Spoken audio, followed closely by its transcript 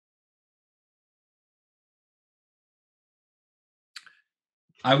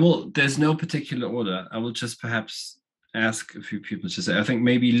I will, there's no particular order. I will just perhaps ask a few people to say, I think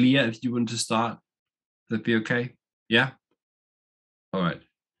maybe Leah, if you want to start, that'd be okay. Yeah? All right.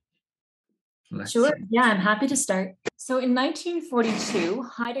 Sure. Yeah, I'm happy to start. So in 1942,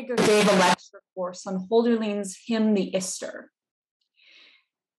 Heidegger gave a lecture course on Hölderlin's hymn, the Ister.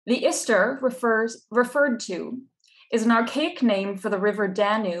 The Ister referred to is an archaic name for the river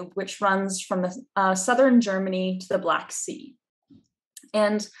Danube, which runs from southern Germany to the Black Sea.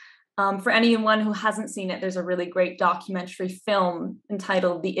 And for anyone who hasn't seen it, there's a really great documentary film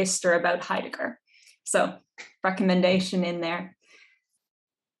entitled The Ister about Heidegger. So recommendation in there.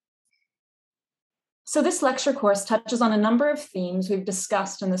 So this lecture course touches on a number of themes we've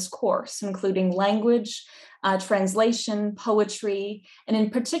discussed in this course, including language, translation, poetry, and in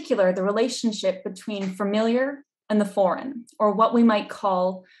particular, the relationship between familiar and the foreign, or what we might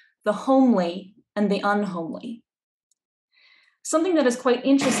call the homely and the unhomely. Something that is quite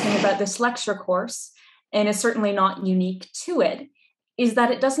interesting about this lecture course, and is certainly not unique to it, is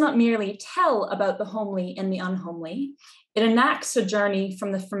that it does not merely tell about the homely and the unhomely, it enacts a journey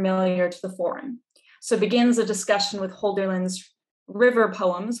from the familiar to the foreign. So it begins a discussion with Hölderlin's river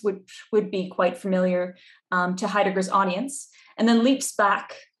poems, which would be quite familiar to Heidegger's audience, and then leaps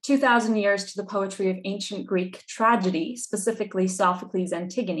back 2,000 years to the poetry of ancient Greek tragedy, specifically Sophocles'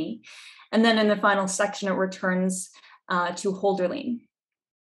 Antigone. And then in the final section, it returns to Hölderlin.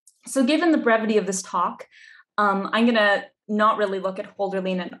 So given the brevity of this talk, I'm going to not really look at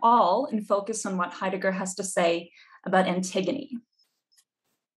Hölderlin at all and focus on what Heidegger has to say about Antigone.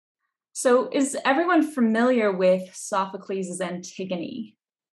 So is everyone familiar with Sophocles' Antigone?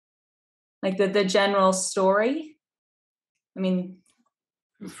 Like the general story? I mean,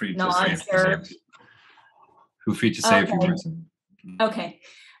 feel free to say a few words. Okay.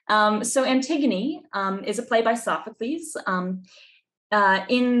 So Antigone is a play by Sophocles.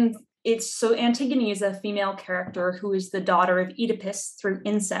 Antigone is a female character who is the daughter of Oedipus through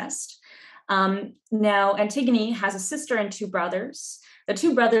incest. Now, Antigone has a sister and two brothers. The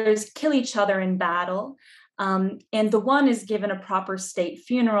two brothers kill each other in battle, and the one is given a proper state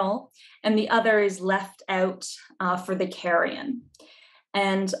funeral, and the other is left out for the carrion.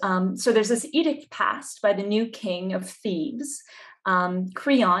 And so there's this edict passed by the new king of Thebes,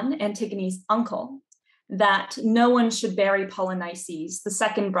 Creon, Antigone's uncle, that no one should bury Polynices, the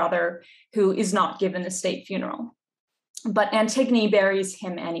second brother, who is not given a state funeral. But Antigone buries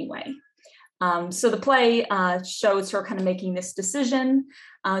him anyway. So the play shows her kind of making this decision,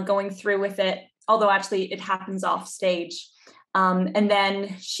 going through with it, although actually it happens off stage. And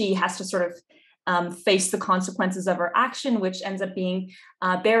then she has to sort of face the consequences of her action, which ends up being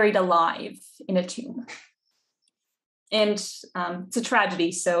buried alive in a tomb. And it's a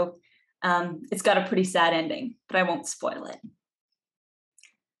tragedy, so it's got a pretty sad ending, but I won't spoil it.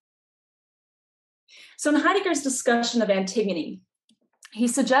 So in Heidegger's discussion of Antigone, he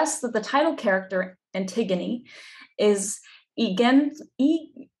suggests that the title character, Antigone, is Eigentlich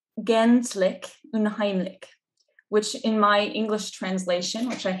unheimlich, which in my English translation,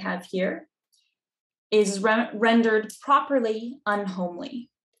 which I have here, is rendered properly unhomely.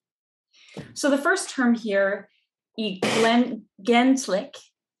 So the first term here, Gänzlich,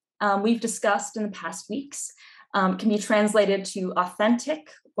 we've discussed in the past weeks, can be translated to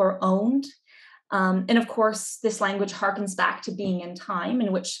authentic or owned. And of course, this language harkens back to being in time,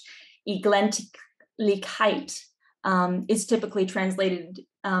 in which Eigentlichkeit is typically translated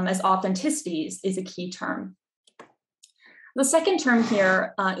as authenticity is a key term. The second term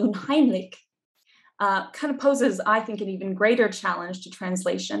here, unheimlich, kind of poses, I think, an even greater challenge to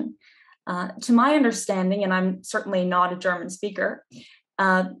translation. To my understanding, and I'm certainly not a German speaker,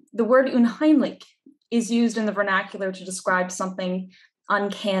 the word unheimlich is used in the vernacular to describe something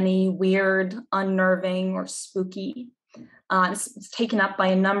uncanny, weird, unnerving, or spooky. It's taken up by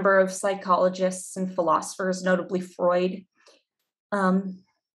a number of psychologists and philosophers, notably Freud.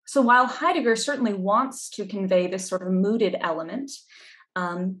 So while Heidegger certainly wants to convey this sort of mooted element,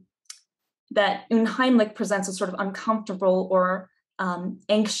 that unheimlich presents a sort of uncomfortable or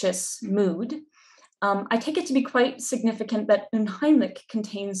anxious mood, I take it to be quite significant that unheimlich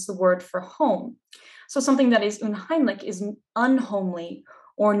contains the word for home. So something that is unheimlich is unhomely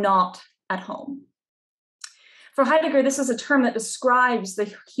or not at home. For Heidegger, this is a term that describes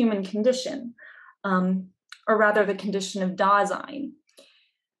the human condition, or rather the condition of Dasein.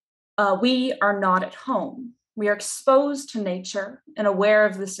 We are not at home. We are exposed to nature and aware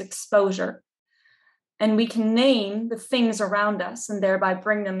of this exposure. And we can name the things around us and thereby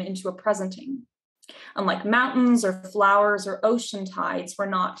bring them into a presenting. Unlike mountains or flowers or ocean tides, we're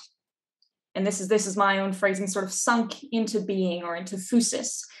not and this is my own phrasing, sort of sunk into being or into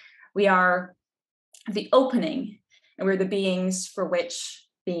phusis. We are the opening, and we're the beings for which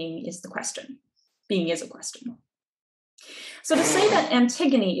being is the question. Being is a question. So to say that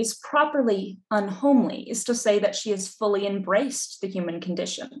Antigone is properly unhomely is to say that she has fully embraced the human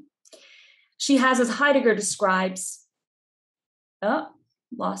condition. She has, as Heidegger describes,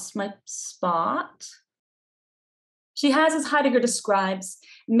 lost my spot. She has, as Heidegger describes,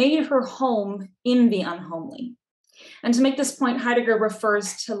 made her home in the unhomely. And to make this point, Heidegger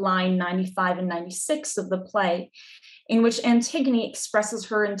refers to line 95 and 96 of the play, in which Antigone expresses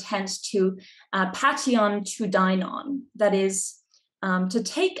her intent to pation to deinon, that is, to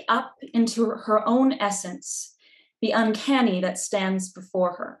take up into her own essence the uncanny that stands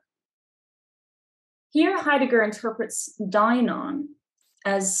before her. Here, Heidegger interprets deinon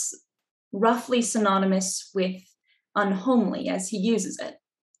as roughly synonymous with unhomely as he uses it.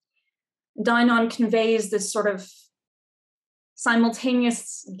 Deinon conveys this sort of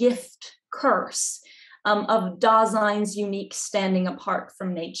simultaneous gift curse of Dasein's unique standing apart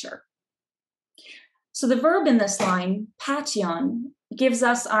from nature. So the verb in this line, pation, gives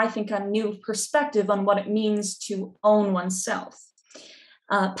us, I think, a new perspective on what it means to own oneself.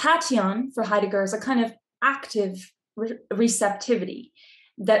 Pation, for Heidegger, is a kind of active receptivity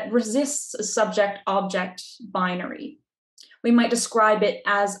that resists a subject-object binary. We might describe it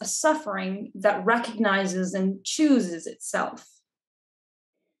as a suffering that recognizes and chooses itself.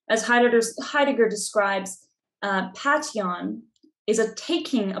 As Heidegger describes, pation is a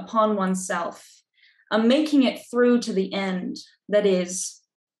taking upon oneself, a making it through to the end, that is,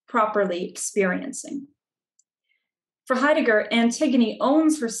 properly experiencing. For Heidegger, Antigone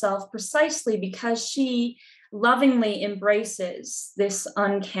owns herself precisely because she lovingly embraces this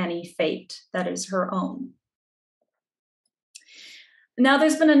uncanny fate that is her own. Now,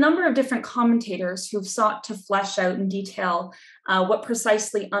 there's been a number of different commentators who've sought to flesh out in detail what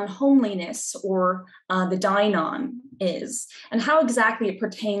precisely unhomeliness or the deinon is, and how exactly it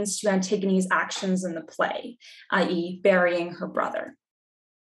pertains to Antigone's actions in the play, i.e., burying her brother.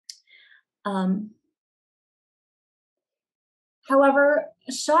 However,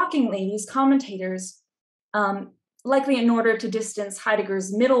 shockingly, these commentators, likely in order to distance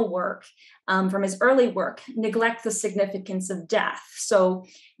Heidegger's middle work from his early work, neglect the significance of death. So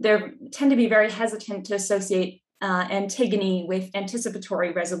they tend to be very hesitant to associate Antigone with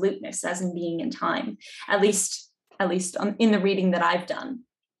anticipatory resoluteness, as in being in time, at least in the reading that I've done.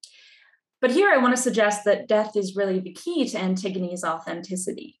 But here I want to suggest that death is really the key to Antigone's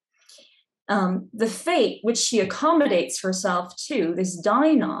authenticity. The fate which she accommodates herself to, this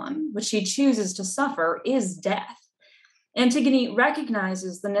deinon, which she chooses to suffer, is death. Antigone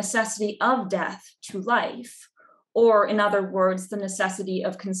recognizes the necessity of death to life, or in other words, the necessity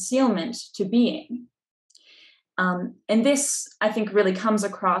of concealment to being. And this, I think, really comes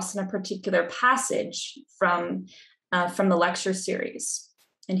across in a particular passage from the lecture series.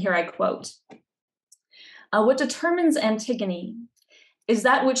 And here I quote, "What determines Antigone is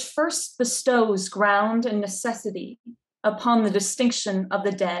that which first bestows ground and necessity upon the distinction of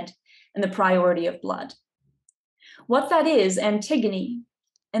the dead and the priority of blood. What that is, Antigone,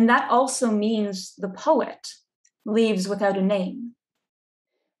 and that also means the poet, leaves without a name.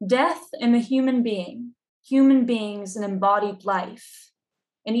 Death and the human being, human beings and embodied life,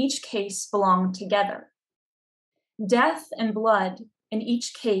 in each case belong together. Death and blood, in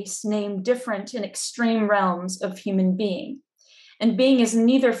each case, name different and extreme realms of human being, and being is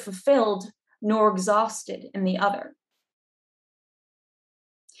neither fulfilled nor exhausted in the other."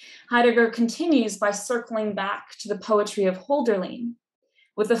 Heidegger continues by circling back to the poetry of Hölderlin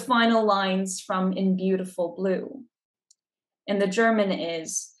with the final lines from In Beautiful Blue. And the German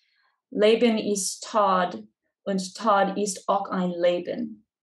is, "Leben ist Tod und Tod ist auch ein Leben."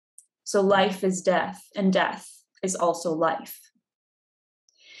 So life is death, and death is also life.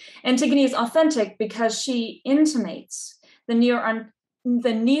 Antigone is authentic because she intimates the near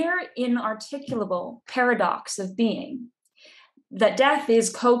inarticulable paradox of being, that death is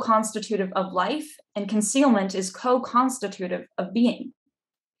co-constitutive of life and concealment is co-constitutive of being.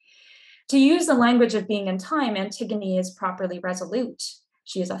 To use the language of being in time, Antigone is properly resolute.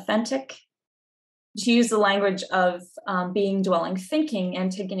 She is authentic. To use the language of being, dwelling, thinking,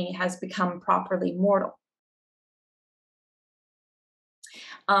 Antigone has become properly mortal.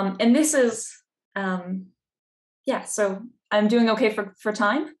 And this is, so I'm doing okay for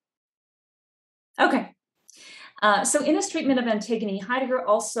time? Okay. So in his treatment of Antigone, Heidegger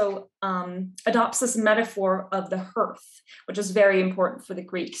also adopts this metaphor of the hearth, which is very important for the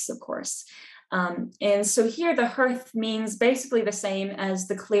Greeks, of course. And so here the hearth means basically the same as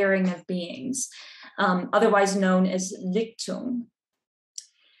the clearing of beings, otherwise known as Lichtung.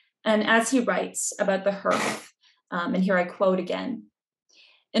 And as he writes about the hearth, and here I quote again,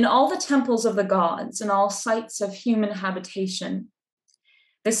 "In all the temples of the gods and all sites of human habitation,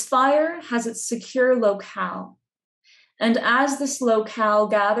 this fire has its secure locale. And as this locale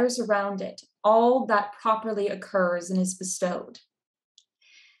gathers around it, all that properly occurs and is bestowed.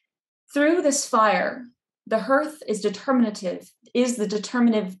 Through this fire, the hearth is the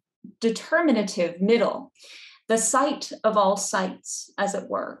determinative middle, the site of all sites, as it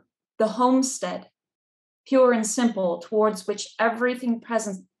were, the homestead, pure and simple, towards which everything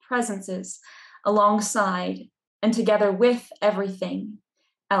presences alongside and together with everything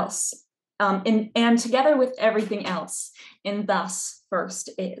else, and together with everything else, and thus first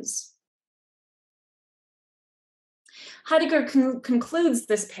is." Heidegger concludes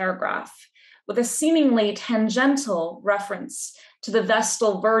this paragraph with a seemingly tangential reference to the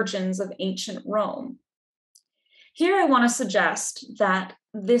Vestal virgins of ancient Rome. Here I want to suggest that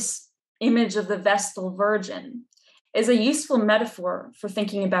this image of the Vestal virgin is a useful metaphor for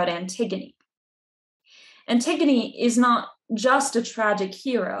thinking about Antigone. Antigone is not just a tragic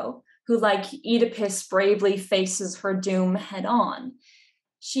hero who, like Oedipus, bravely faces her doom head on.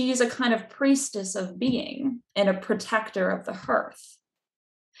 She is a kind of priestess of being and a protector of the hearth.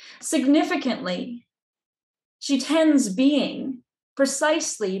 Significantly, she tends being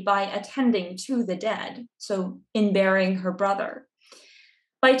precisely by attending to the dead, so in bearing her brother.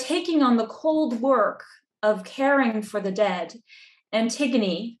 By taking on the cold work of caring for the dead,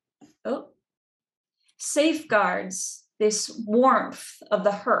 Antigone safeguards this warmth of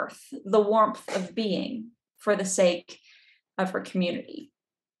the hearth, the warmth of being, for the sake of her community.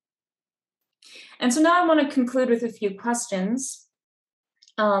 And so now I want to conclude with a few questions.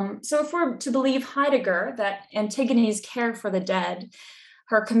 So if we're to believe Heidegger that Antigone's care for the dead,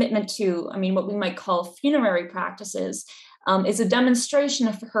 her commitment to, what we might call funerary practices, is a demonstration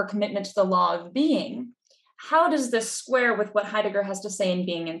of her commitment to the law of being, how does this square with what Heidegger has to say in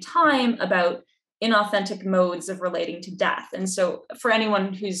Being and Time about inauthentic modes of relating to death? And so for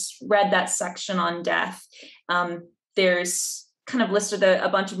anyone who's read that section on death, there's kind of listed a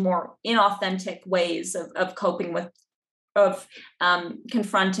bunch of more inauthentic ways of coping with,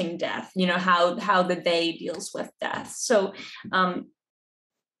 confronting death, how the they deals with death. So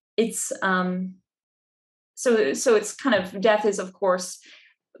it's kind of, death is of course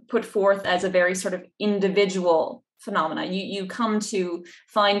put forth as a very sort of individual phenomena. You come to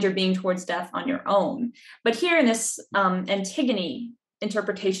find your being towards death on your own. But here in this Antigone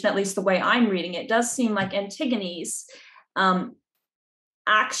interpretation, at least the way I'm reading it, does seem like Antigone's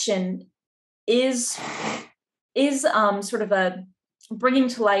action is sort of a bringing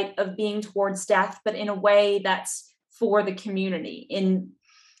to light of being towards death, but in a way that's for the community, in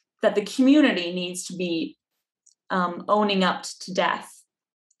that the community needs to be owning up to death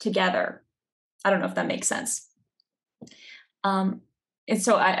together. I don't know if that makes sense. And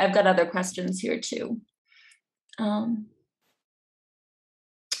so I've got other questions here too.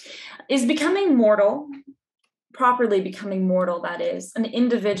 Is becoming mortal, properly becoming mortal, that is, an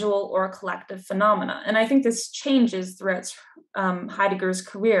individual or a collective phenomena? And I think this changes throughout Heidegger's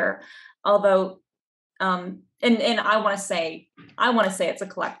career, although, and I want to say it's a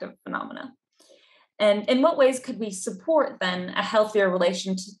collective phenomena. And in what ways could we support then a healthier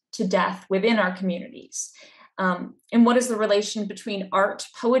relation to death within our communities? And what is the relation between art,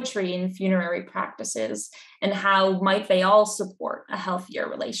 poetry, and funerary practices? And how might they all support a healthier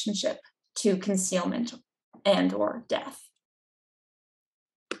relationship to concealment and or death?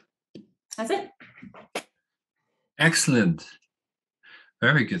 That's it. Excellent.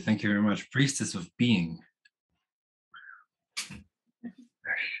 Very good. Thank you very much. Priestess of Being.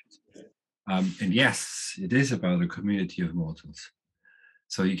 And yes, it is about a community of mortals.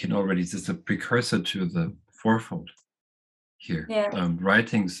 So you can already, it's a precursor to the fourfold here. Yeah.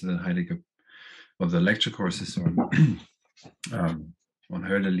 Writings that Heidegger, or the lecture courses on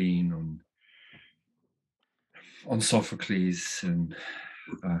Hölderlin, on Sophocles, and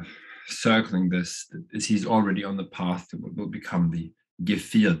circling this, is he's already on the path that will become the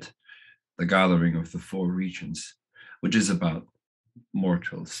Geviert, the gathering of the four regions, which is about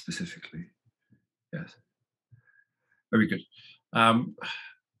mortals specifically. Yes. Very good.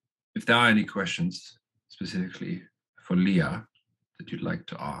 If there are any questions specifically for Leah that you'd like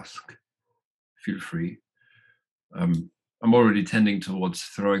to ask, feel free. I'm already tending towards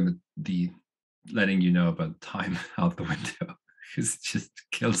throwing the letting you know about time out the window, because it just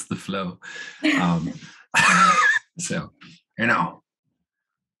kills the flow. So,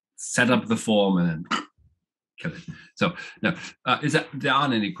 set up the form and then kill it. So no, there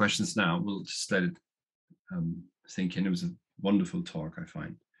aren't any questions now. We'll just let it sink in. It was a wonderful talk, I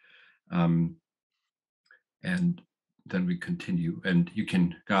find. And then we continue, and you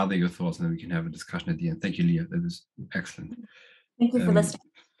can gather your thoughts, and then we can have a discussion at the end. Thank you, Leah. That was excellent. Thank you for listening.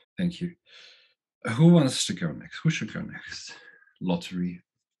 Thank you. Who wants to go next? Who should go next? Lottery.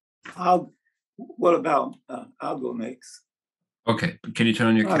 I'll go next. Okay. Can you turn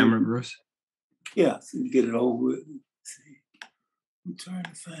on your camera, Bruce? Yeah, so you get it over with. Let's see. I'm trying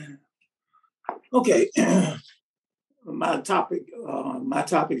to find it. Okay. My topic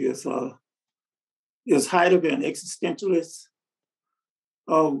is Heidegger an existentialist?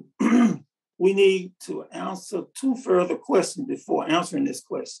 We need to answer two further questions before answering this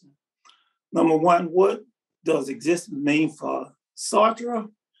question. Number one, what does existence mean for Sartre?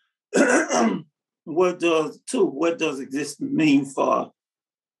 What does existence mean for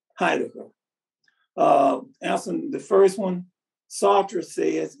Heidegger? Answering the first one, Sartre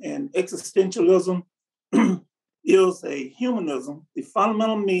says, in existentialism is a humanism. The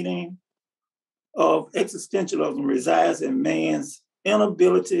fundamental meaning of existentialism resides in man's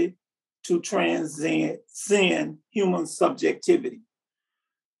inability to transcend human subjectivity.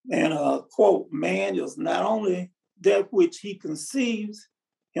 And quote, man is not only that which he conceives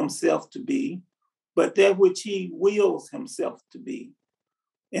himself to be, but that which he wills himself to be.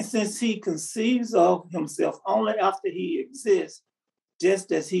 And since he conceives of himself only after he exists,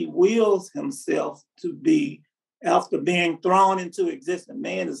 just as he wills himself to be after being thrown into existence,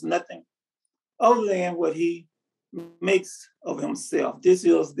 man is nothing other than what he makes of himself. This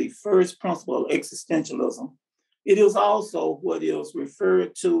is the first principle of existentialism. It is also what is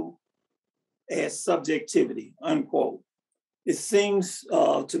referred to as subjectivity, unquote. It seems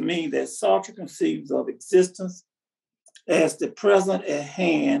to me that Sartre conceives of existence as the present at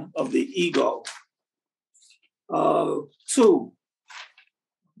hand of the ego.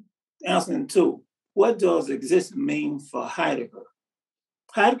 Answering two, what does existence mean for Heidegger?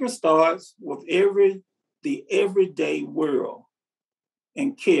 Heidegger starts with the everyday world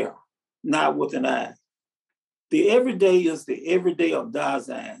and care, not with an I. The everyday is the everyday of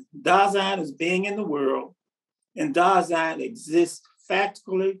Dasein. Dasein is being in the world, and Dasein exists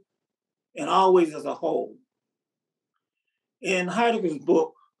factually and always as a whole. In Heidegger's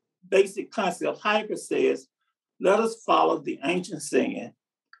book, Basic Concept, Heidegger says, let us follow the ancient saying,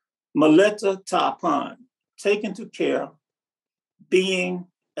 Meleta tapan, taken to care, being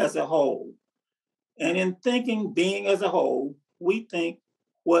as a whole. And in thinking being as a whole, we think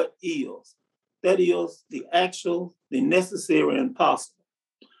what is. That is the actual, the necessary, and possible.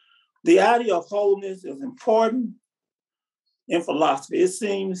 The idea of wholeness is important in philosophy. It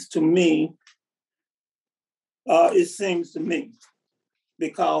seems to me,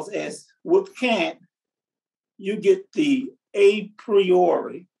 because as with Kant, you get the a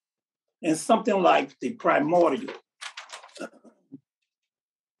priori and something like the primordial.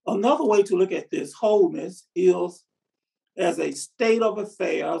 Another way to look at this wholeness is as a state of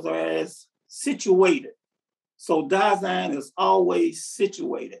affairs or as situated. So Dasein is always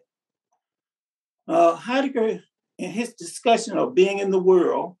situated. Heidegger, in his discussion of being in the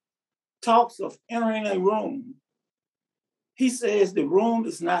world, talks of entering a room. He says the room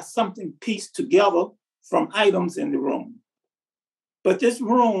is not something pieced together from items in the room. But this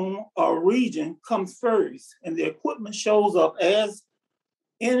room or region comes first, and the equipment shows up as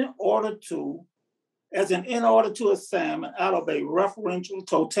an in order to assignment out of a referential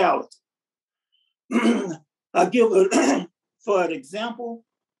totality. I'll give for an example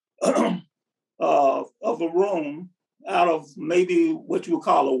of a room out of maybe what you would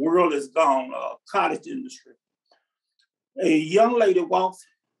call a world is gone, cottage industry. A young lady walks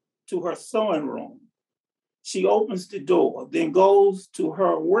to her sewing room. She opens the door, then goes to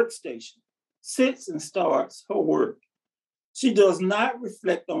her workstation, sits and starts her work. She does not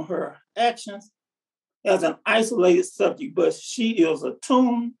reflect on her actions as an isolated subject, but she is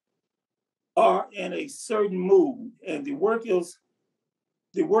attuned or in a certain mood, and the work is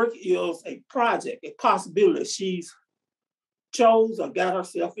a project, a possibility she's chose or got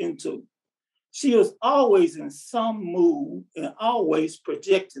herself into. She is always in some mood and always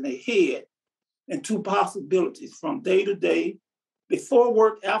projecting ahead into possibilities from day to day, before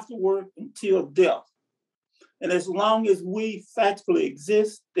work, after work, until death. And as long as we factually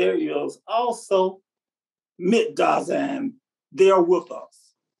exist, there is also Mit-Dasein there with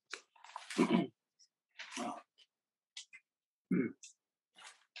us.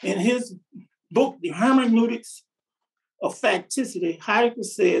 In his book, The Hermeneutics of Facticity, Heidegger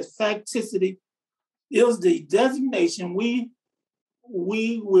says facticity is the designation we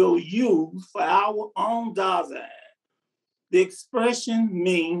we will use for our own Dasein. The expression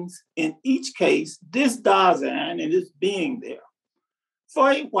means, in each case, this Dasein and its being there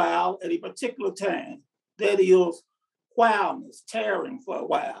for a while at a particular time. That is, whileness, tarrying for a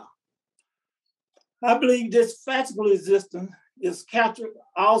while. I believe this factual existence is captured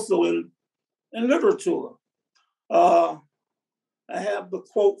also in literature. I have the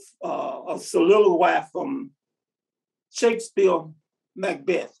quote, a soliloquy from Shakespeare,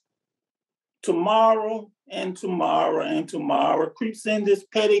 Macbeth. Tomorrow and tomorrow and tomorrow creeps in this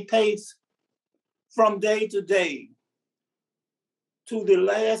petty pace from day to day to the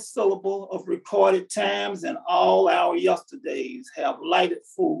last syllable of recorded times, and all our yesterdays have lighted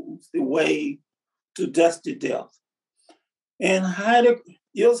fools the way to dusty death. And Heidegger,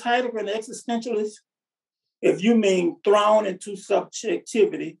 is Heidegger an existentialist? If you mean thrown into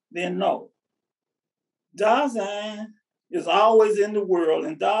subjectivity, then no. Dasein is always in the world,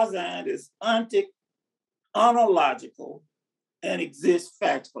 and Dasein is ontological and exists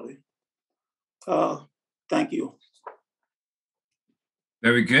factually. Thank you.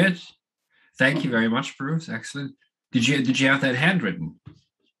 Very good. Thank you very much, Bruce. Excellent. Did you have that handwritten?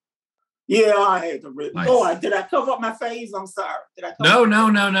 Yeah, I had to written. Nice. Oh, did I cover up my face? I'm sorry. Did I?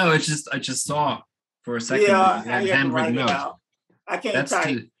 No. It's just I just saw for a second. Yeah, that you I had had handwritten to write it notes. out. I can't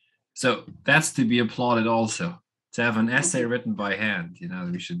type. So that's to be applauded also. To have an essay written by hand,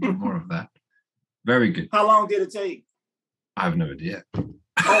 we should do more of that. Very good. How long did it take? I have no idea.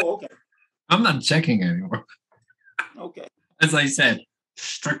 Oh, okay. I'm not checking anymore. Okay. As I said,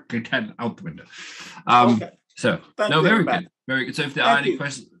 strictly 10 out the window. Okay. So, Thank no, you, very everybody. good. Very good. So if there are Thank any you.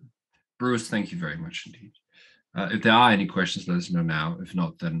 questions, Bruce, thank you very much indeed. If there are any questions, let us know now. If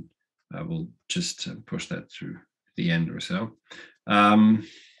not, then we'll just push that through the end or so.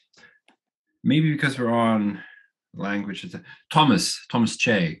 Maybe because we're on language. Thomas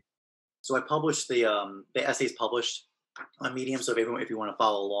Che. So I published the essays published on Medium. So if you want to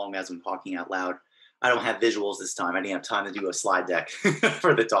follow along as I'm talking out loud, I don't have visuals this time. I didn't have time to do a slide deck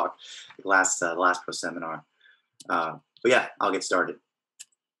for the talk, the last Proseminar. But yeah, I'll get started.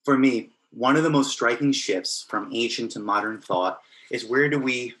 For me, one of the most striking shifts from ancient to modern thought is where do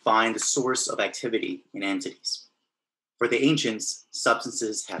we find the source of activity in entities? For the ancients,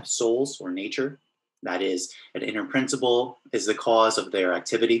 substances have souls or nature. That is, an inner principle is the cause of their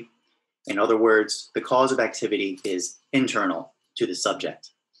activity. In other words, the cause of activity is internal to the subject.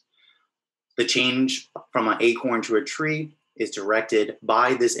 The change from an acorn to a tree is directed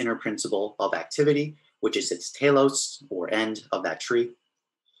by this inner principle of activity, which is its telos, or end of that tree.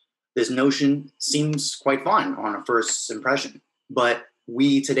 This notion seems quite fun on a first impression, but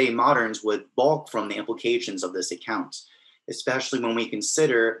we today moderns would balk from the implications of this account, especially when we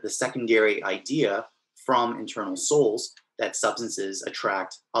consider the secondary idea from internal souls that substances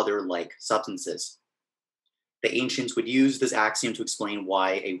attract other like substances. The ancients would use this axiom to explain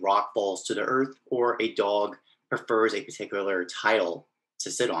why a rock falls to the earth or a dog prefers a particular tile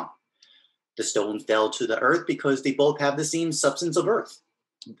to sit on. The stone fell to the earth because they both have the same substance of earth.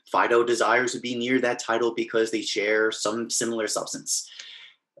 Fido desires to be near that title because they share some similar substance.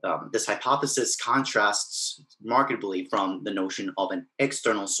 This hypothesis contrasts markedly from the notion of an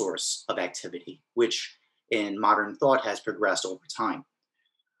external source of activity, which in modern thought has progressed over time.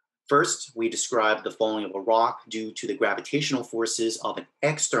 First, we describe the falling of a rock due to the gravitational forces of an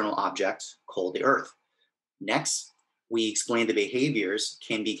external object called the Earth. Next, we explain the behaviors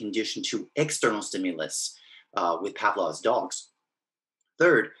can be conditioned to external stimulus with Pavlov's dogs.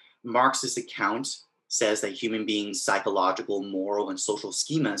 Third, Marx's account says that human beings' psychological, moral, and social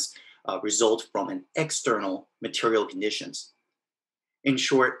schemas result from an external material conditions. In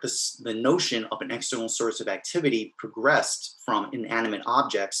short, the notion of an external source of activity progressed from inanimate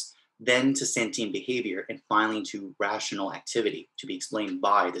objects, then to sentient behavior, and finally to rational activity, to be explained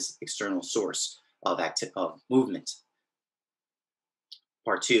by this external source of movement.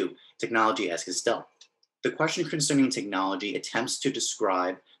 Part 2, technology as Gestalt. The question concerning technology attempts to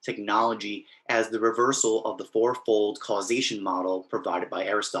describe technology as the reversal of the fourfold causation model provided by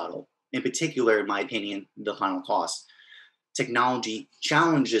Aristotle. In particular, in my opinion, the final cause. Technology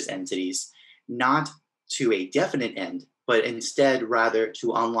challenges entities not to a definite end, but instead rather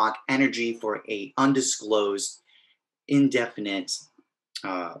to unlock energy for an undisclosed, indefinite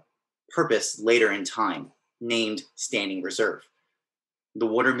purpose later in time, named standing reserve. The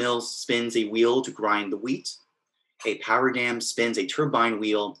watermill spins a wheel to grind the wheat. A power dam spins a turbine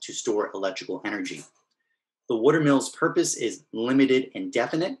wheel to store electrical energy. The watermill's purpose is limited and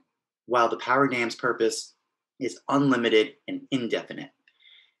definite, while the power dam's purpose is unlimited and indefinite.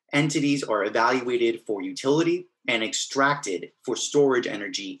 Entities are evaluated for utility and extracted for storage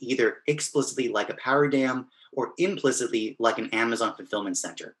energy, either explicitly like a power dam or implicitly like an Amazon fulfillment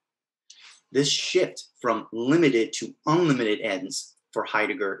center. This shift from limited to unlimited ends for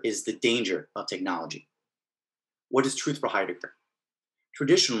Heidegger is the danger of technology. What is truth for Heidegger?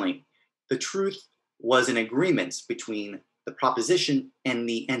 Traditionally, the truth was an agreement between the proposition and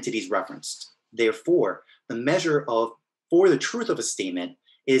the entities referenced. Therefore, the measure for the truth of a statement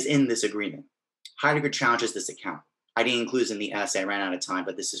is in this agreement. Heidegger challenges this account. I didn't include this in the essay, I ran out of time,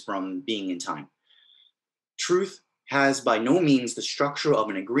 but this is from Being in Time. Truth has by no means the structure of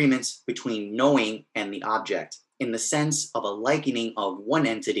an agreement between knowing and the object, in the sense of a likening of one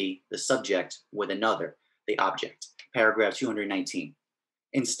entity, the subject, with another, the object. Paragraph 219.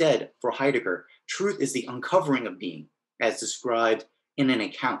 Instead, for Heidegger, truth is the uncovering of being, as described in an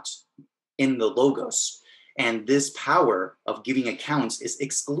account, in the Logos. And this power of giving accounts is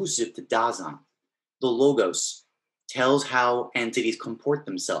exclusive to Dasein. The Logos tells how entities comport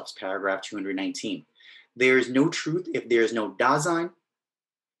themselves, paragraph 219. There is no truth if there is no Dasein.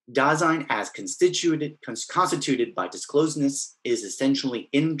 Dasein, as constituted by disclosedness, is essentially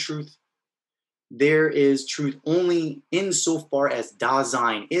in truth. There is truth only insofar as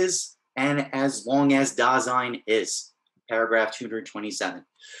Dasein is, and as long as Dasein is. Paragraph 227.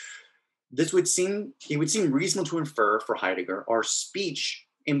 It would seem reasonable to infer for Heidegger, our speech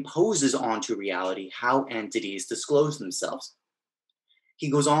imposes onto reality how entities disclose themselves. He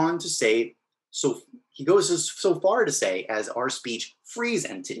goes on to say, he goes so far to say as our speech frees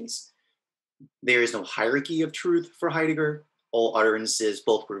entities. There is no hierarchy of truth for Heidegger. All utterances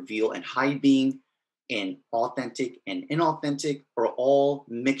both reveal and hide being, and authentic and inauthentic are all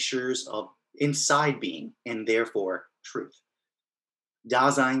mixtures of inside being, and therefore truth.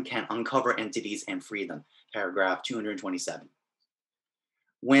 Dasein can uncover entities and free them. Paragraph 227.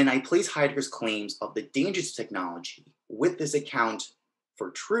 When I place Heidegger's claims of the dangers of technology with this account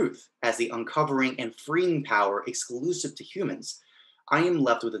for truth as the uncovering and freeing power exclusive to humans, I am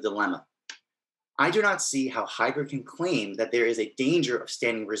left with a dilemma. I do not see how Heidegger can claim that there is a danger of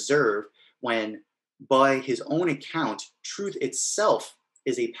standing reserve when, by his own account, truth itself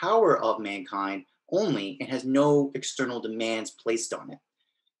is a power of mankind only and has no external demands placed on it.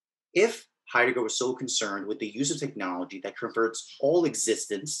 If Heidegger was so concerned with the use of technology that converts all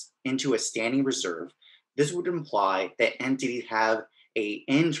existence into a standing reserve, this would imply that entities have an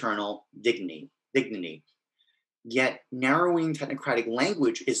internal dignity. Yet narrowing technocratic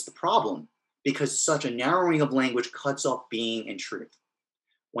language is the problem, because such a narrowing of language cuts off being and truth.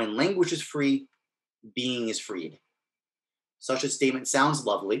 When language is free, being is freed. Such a statement sounds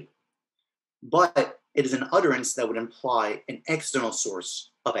lovely, but it is an utterance that would imply an external source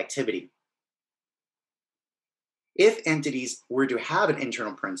of activity. If entities were to have an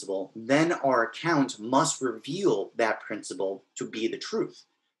internal principle, then our account must reveal that principle to be the truth,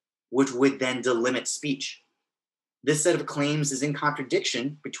 which would then delimit speech. This set of claims is in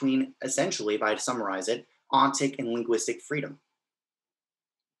contradiction between, essentially, if I had to summarize it, ontic and linguistic freedom.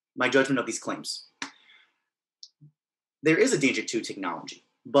 My judgment of these claims. There is a danger to technology,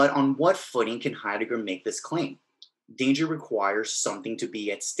 but on what footing can Heidegger make this claim? Danger requires something to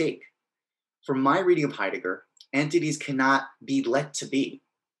be at stake. From my reading of Heidegger, entities cannot be let to be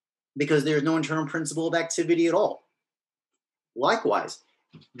because there is no internal principle of activity at all. Likewise,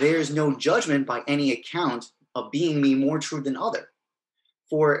 there is no judgment by any account of being me more true than other,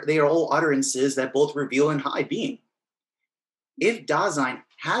 for they are all utterances that both reveal and hide being. If Dasein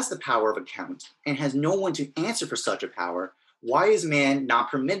has the power of account and has no one to answer for such a power, why is man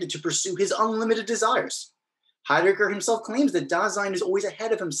not permitted to pursue his unlimited desires? Heidegger himself claims that Dasein is always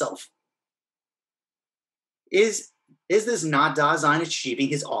ahead of himself. Is this not Dasein achieving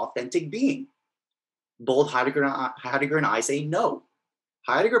his authentic being? Both Heidegger and I say no.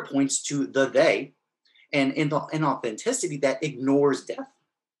 Heidegger points to the they and an authenticity that ignores death,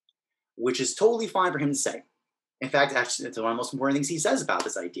 which is totally fine for him to say. In fact, actually, it's one of the most important things he says about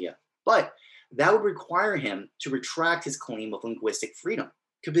this idea. But that would require him to retract his claim of linguistic freedom,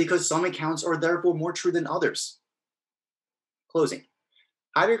 because some accounts are therefore more true than others. Closing.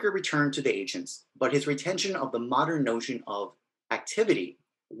 Heidegger returned to the ancients, but his retention of the modern notion of activity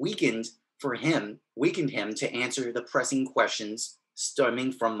weakened him to answer the pressing questions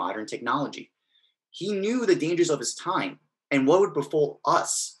stemming from modern technology. He knew the dangers of his time and what would befall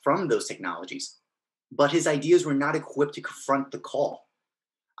us from those technologies, but his ideas were not equipped to confront the call.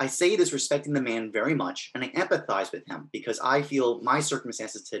 I say this respecting the man very much, and I empathize with him because I feel my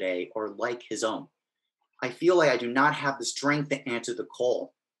circumstances today are like his own. I feel like I do not have the strength to answer the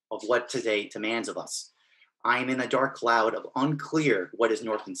call of what today demands of us. I am in a dark cloud of unclear what is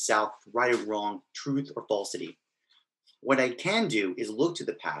north and south, right or wrong, truth or falsity. What I can do is look to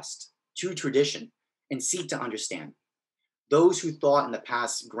the past, to tradition, and seek to understand. Those who thought in the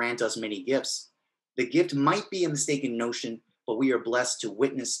past grant us many gifts. The gift might be a mistaken notion, but we are blessed to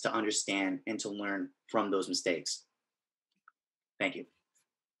witness, to understand, and to learn from those mistakes. Thank you.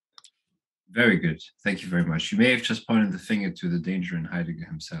 Very good. Thank you very much. You may have just pointed the finger to the danger in Heidegger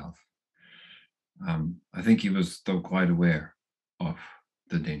himself. I think he was, though, quite aware of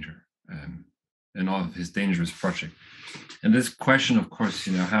the danger and all of his dangerous project. And this question, of course,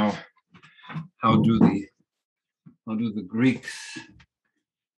 you know, how do the Greeks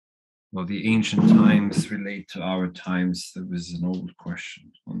or the ancient times relate to our times? That was an old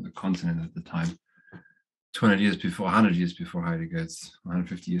question on the continent at the time. 200 years before, 100 years before Heidegger, it's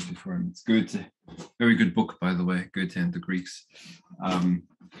 150 years before him. It's Goethe, very good book, by the way, Goethe and the Greeks.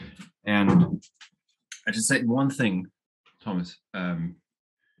 And I just say one thing, Thomas, to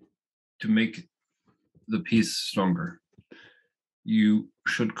make the piece stronger, you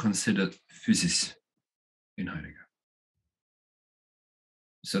should consider physis in Heidegger.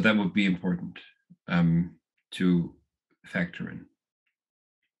 So that would be important to factor in.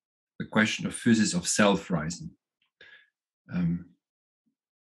 The question of physis of self-rising.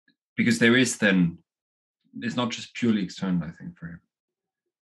 Because there is then, it's not just purely external, I think, for him.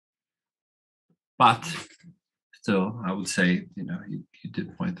 But still, I would say, you know, you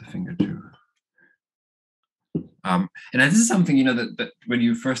did point the finger to. And this is something, you know, that when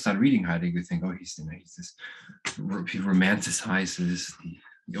you first start reading Heidegger, you think, oh, he's this, he romanticizes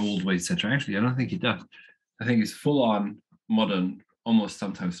the old way, etc. Actually, I don't think he does. I think he's full on modern, almost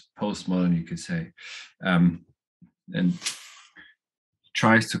sometimes postmodern, you could say, and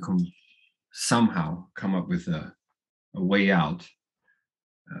tries to somehow come up with a way out.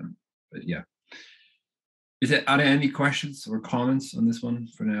 But yeah, are there any questions or comments on this one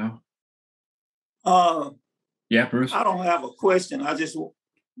for now? Yeah, Bruce. I don't have a question. I just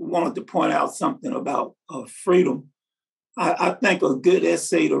wanted to point out something about freedom. I think a good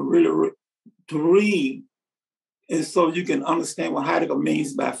essay to really to read, and so you can understand what Heidegger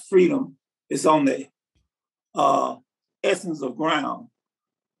means by freedom, is on the essence of ground.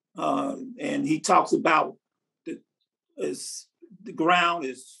 And he talks about the ground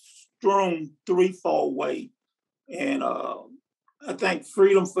is strewn threefold way. And I think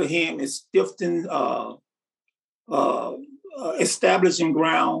freedom for him is stifting, establishing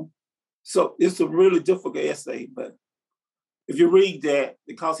ground. So it's a really difficult essay, but if you read that,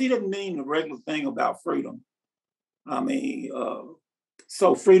 because he doesn't mean the regular thing about freedom. I mean,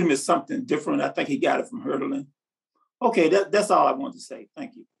 so freedom is something different. I think he got it from Herderlin. Okay, that's all I want to say.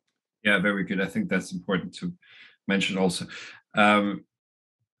 Thank you. Yeah, very good. I think that's important to mention also.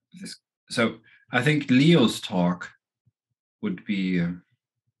 So I think Leo's talk would be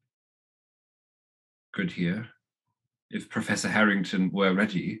good here if Professor Harrington were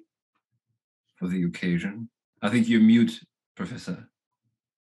ready for the occasion. I think you're mute, Professor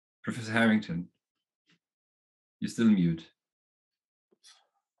Harrington. You're still mute.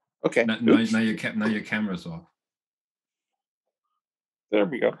 Okay. Now your camera's off. There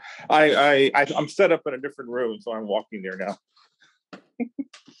we go. I'm set up in a different room, so I'm walking there now.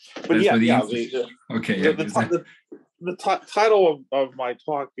 But okay. The title of my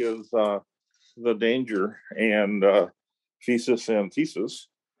talk is The Danger and Physis and Thesis.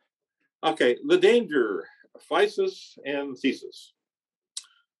 Okay, the danger, physis and thesis.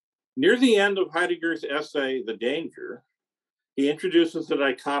 Near the end of Heidegger's essay, The Danger, he introduces the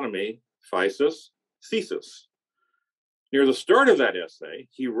dichotomy, physis, thesis. Near the start of that essay,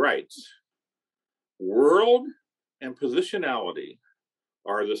 he writes, world and positionality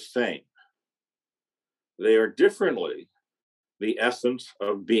are the same. They are differently the essence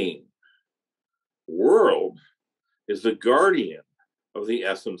of being. World is the guardian of the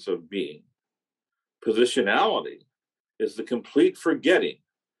essence of being. Positionality is the complete forgetting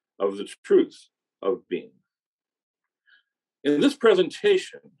of the truth of being. In this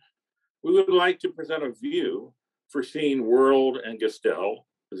presentation, we would like to present a view for seeing world and Gestell,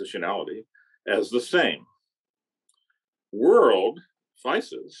 positionality, as the same. World,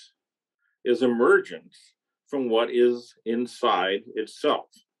 physis, is emergence from what is inside itself.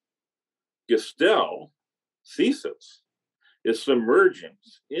 Gestell, thesis, is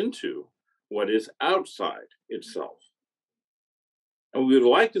submergence into what is outside itself. And we would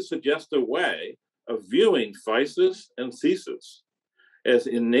like to suggest a way of viewing physis and thesis as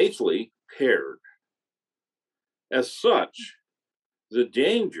innately paired. As such, the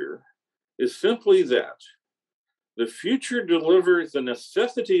danger is simply that the future delivers the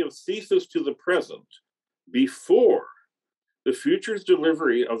necessity of thesis to the present before the future's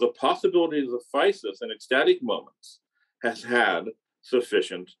delivery of the possibilities of physis and ecstatic moments has had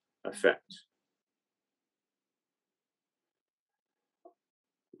sufficient effect.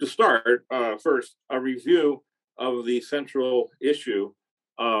 To start, first, a review of the central issue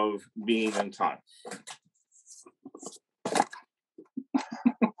of being and time.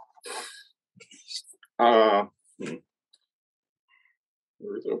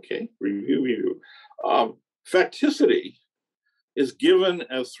 Okay, review. Facticity is given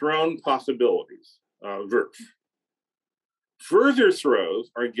as thrown possibilities, verb. Further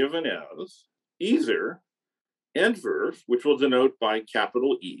throws are given as either and verb, which will denote by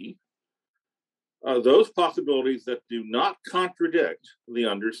capital E, those possibilities that do not contradict the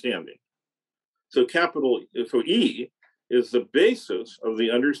understanding. So E is the basis of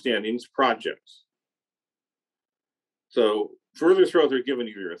the understanding's projects. So further throws are given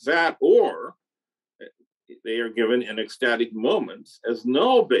either as that, or they are given in ecstatic moments as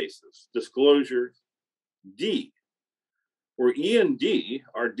null basis, disclosure D, where E and D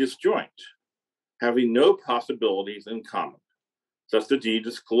are disjoint, having no possibilities in common. Thus the D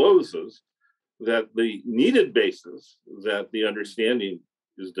discloses that the needed basis that the understanding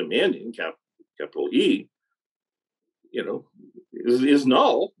is demanding, capital E, is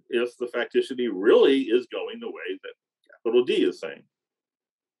null if the facticity really is going the way that capital D is saying.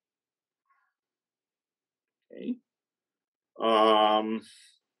 Okay.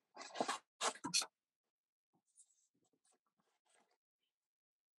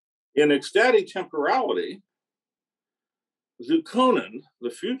 In ecstatic temporality, Zukonin, the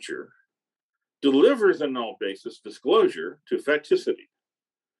future, delivers a null basis disclosure to facticity,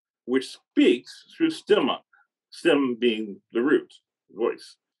 which speaks through stemma, stem being the root,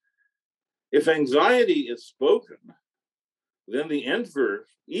 voice. If anxiety is spoken, then the end verb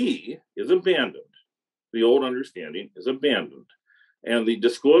E is abandoned. The old understanding is abandoned, and the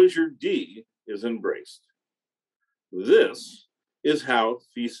disclosure D is embraced. This is how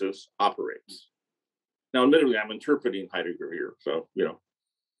thesis operates. Now, admittedly, I'm interpreting Heidegger here, so,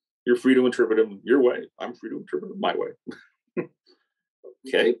 you're free to interpret him your way. I'm free to interpret him my way.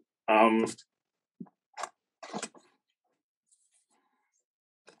 Okay.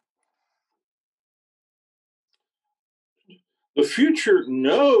 The future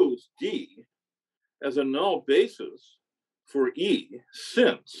knows D as a null basis for E,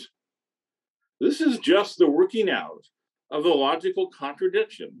 since this is just the working out of the logical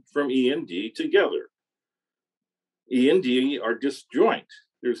contradiction from E and D together. E and D are disjoint.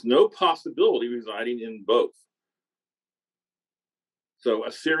 There's no possibility residing in both. So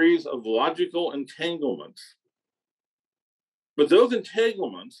a series of logical entanglements. But those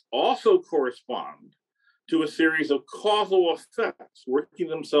entanglements also correspond to a series of causal effects working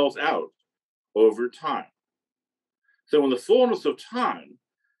themselves out over time. So in the fullness of time,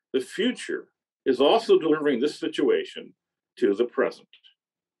 the future is also delivering this situation to the present.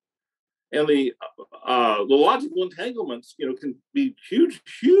 And the logical entanglements, can be huge,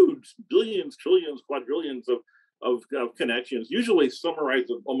 billions, trillions, quadrillions of connections, usually summarized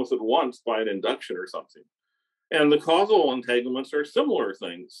almost at once by an induction or something. And the causal entanglements are similar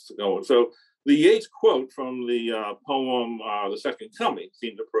things. So the Yeats quote from the poem The Second Coming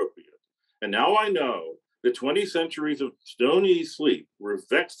seemed appropriate. And now I know the 20 centuries of stony sleep were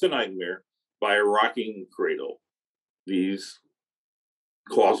vexed to nightmare by a rocking cradle. These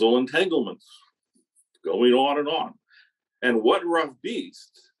causal entanglements going on and on. And what rough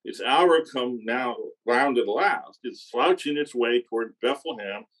beast, its hour come now round at last, is slouching its way toward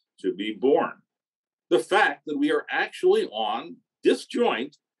Bethlehem to be born. The fact that we are actually on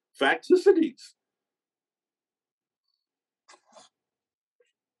disjoint facticities.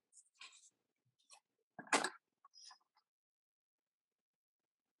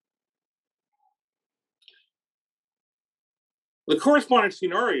 The corresponding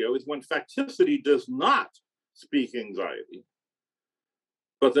scenario is when facticity does not speak anxiety,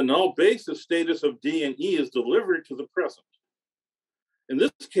 but the null basis status of D and E is delivered to the present. In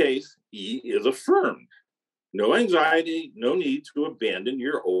this case, E is affirmed. No anxiety, no need to abandon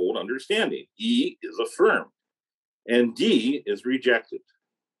your old understanding. E is affirmed, and D is rejected.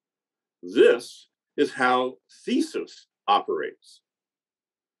 This is how thesis operates.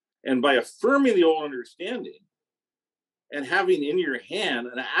 And by affirming the old understanding, and having in your hand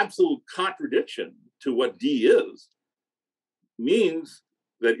an absolute contradiction to what D is, means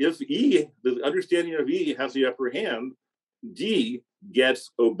that if E, the understanding of E has the upper hand, D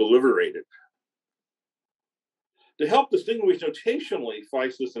gets obliterated. To help distinguish notationally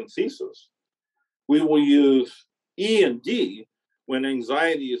physis and thesis, we will use E and D when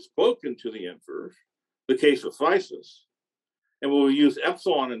anxiety is spoken to the inverse, the case of physis, and we will use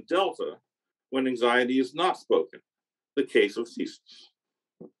epsilon and delta when anxiety is not spoken, the case of thesis.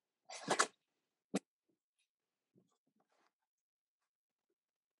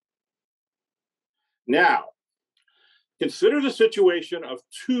 Now, consider the situation of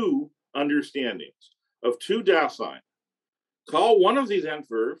two understandings, of two Dasein. Call one of these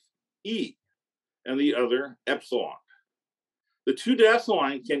Entwürfe E and the other epsilon. The two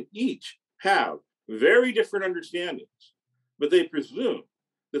Dasein can each have very different understandings, but they presume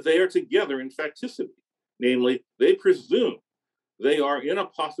that they are together in facticity. Namely, they presume they are in a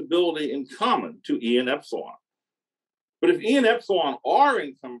possibility in common to E and epsilon. But if E and epsilon are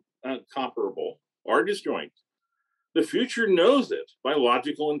incomparable, are disjoint, the future knows it by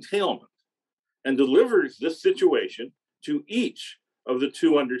logical entailment and delivers this situation to each of the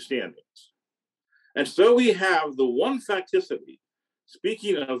two understandings. And so we have the one facticity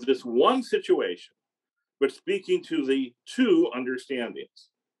speaking of this one situation, but speaking to the two understandings.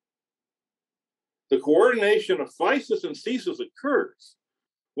 The coordination of physis and thesis occurs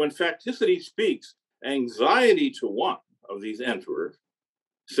when facticity speaks anxiety to one of these Entwürfe,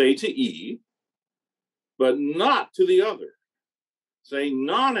 say to E, but not to the other. Say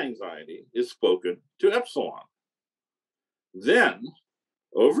non-anxiety is spoken to epsilon. Then,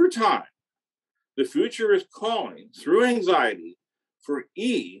 over time, the future is calling through anxiety for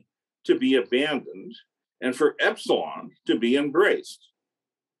E to be abandoned and for epsilon to be embraced.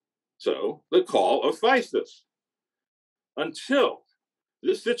 So, the call of physis. Until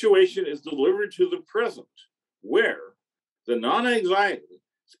this situation is delivered to the present, where the non-anxiety,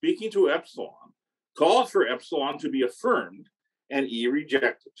 speaking to epsilon, calls for epsilon to be affirmed and E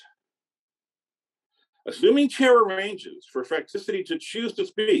rejected. Assuming chair arranges for facticity to choose to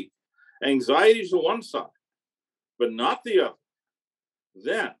speak anxiety to one side, but not the other,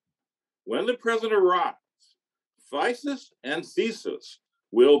 then, when the present arrives, physis and thesis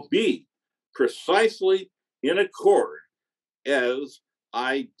will be precisely in accord as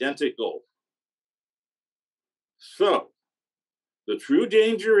identical. So, the true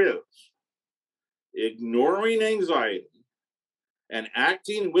danger is ignoring anxiety and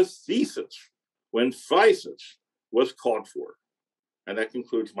acting with thesis when physis was called for. And that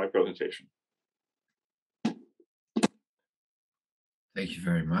concludes my presentation. Thank you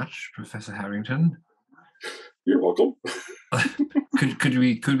very much, Professor Harrington. You're welcome. Could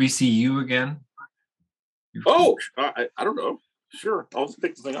we see you again? Oh, I don't know. Sure, I'll just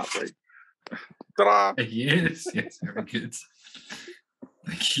pick the thing up, right? Ta-da! Yes, very good.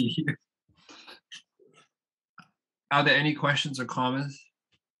 Thank you. Are there any questions or comments?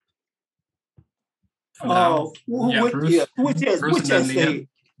 Which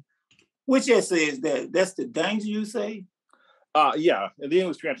essay is that? That's the danger, you say? Yeah, in the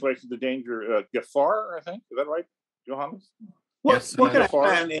English translation, the danger, Gefahr, I think. Is that right, Johannes? What can I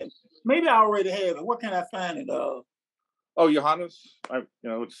find it? Maybe I already have it. What can I find it of? Oh, Johannes.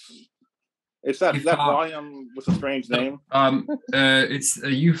 It's that volume with a strange name. It's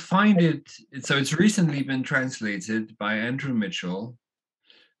you find it. So it's recently been translated by Andrew Mitchell,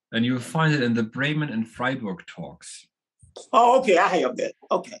 and you'll find it in the Bremen and Freiburg talks. Oh, okay, I have that.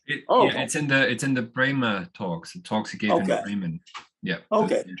 Okay. It's in the Bremer talks. The talks he gave in Bremen. Yeah.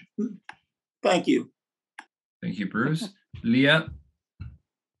 Okay. Thank you. Thank you, Bruce. Leah,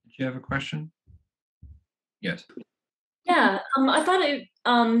 did you have a question? Yes. Yeah. I thought it.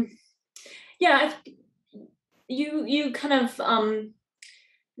 You kind of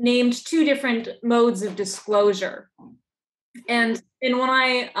named two different modes of disclosure, and when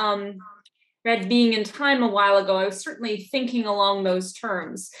I read Being in Time a while ago, I was certainly thinking along those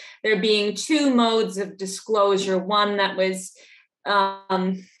terms. There being two modes of disclosure, one that was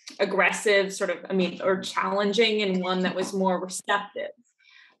aggressive, or challenging, and one that was more receptive.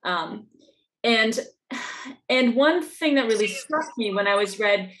 And one thing that really struck me when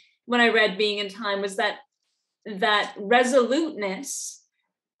I read Being in Time was that resoluteness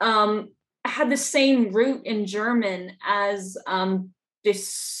had the same root in German as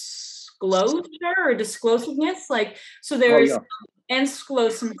disclosure or disclosiveness. So there's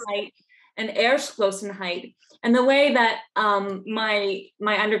Entschlossenheit and Erschlossenheit. And the way that my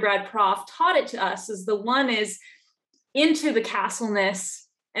undergrad prof taught it to us is the one is into the castleness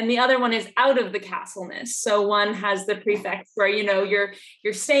and the other one is out of the castleness. So one has the prefix where you're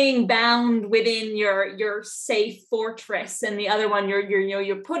staying bound within your safe fortress, and the other one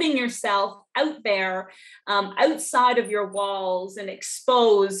you're putting yourself out there, outside of your walls and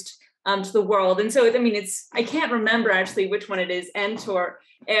exposed to the world. And so I can't remember actually which one it is, Ent or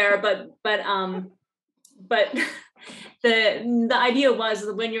Air, but the idea was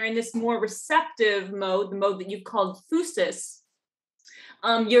that when you're in this more receptive mode, the mode that you've called phusis,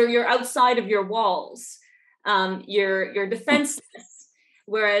 you're outside of your walls, you're defenseless.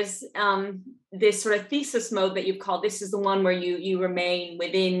 Whereas this sort of thesis mode that you've called, this is the one where you remain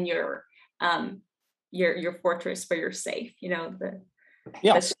within your fortress where you're safe. You know, the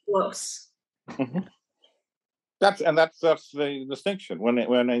close. Mm-hmm. That's the distinction.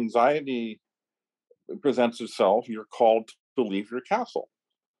 When anxiety presents itself, you're called to leave your castle.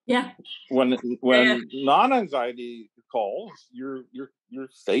 Yeah. When non-anxiety calls, you're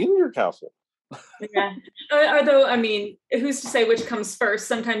staying in your castle. Yeah. Although, I mean, who's to say which comes first?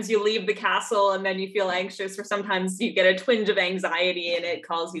 Sometimes you leave the castle and then you feel anxious, or sometimes you get a twinge of anxiety and it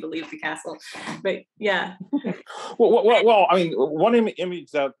calls you to leave the castle. But yeah. Well, I mean, one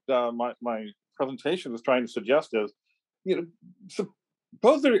image that my presentation is trying to suggest is,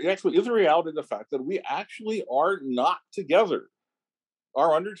 suppose there actually is a reality of the fact that we actually are not together.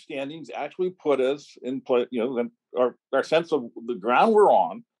 Our understandings actually put us in place, our sense of the ground we're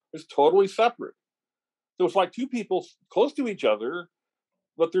on is totally separate. So it's like two people close to each other,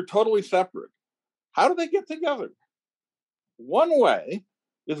 but they're totally separate. How do they get together? One way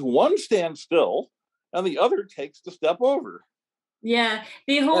is one stands still and the other takes the step over. Yeah,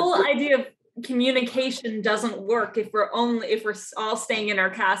 the whole idea of communication doesn't work if we're all staying in our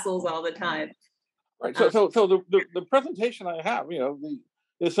castles all the time. Right. So the presentation I have,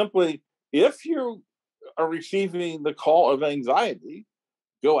 is simply, if you are receiving the call of anxiety,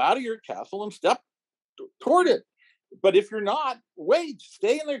 go out of your castle and step toward it. But if you're not, wait,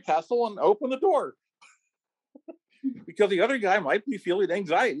 stay in their castle and open the door. Because the other guy might be feeling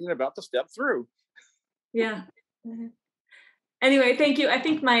anxiety and about to step through. Yeah. Mm-hmm. Anyway, thank you. I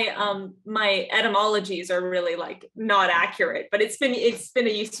think my etymologies are really not accurate, but it's been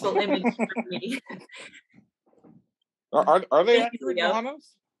a useful image for me. Are they accurate,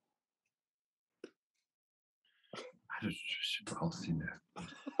 Johannes? I should all see that.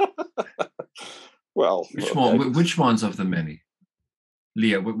 Well, which ones of the many?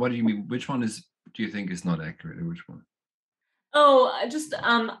 Leah, what do you mean? Which one do you think is not accurate, or which one? Oh, just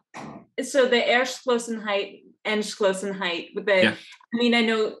so the Erschlossenheit, Entschlossenheit. I mean, I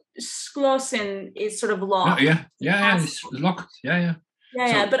know Schlossen is sort of locked. Oh, yeah, it's locked. Yeah.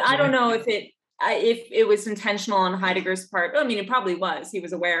 But I don't know if it was intentional on Heidegger's part. I mean, it probably was. He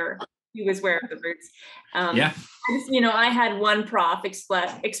was aware of the roots. I had one prof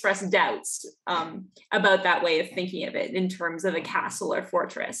express doubts about that way of thinking of it in terms of a castle or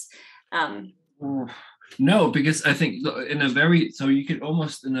fortress. No, because I think you could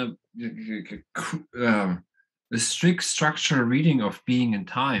almost in a strict structural reading of being in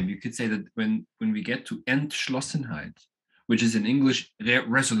time, you could say that when we get to Entschlossenheit, which is in English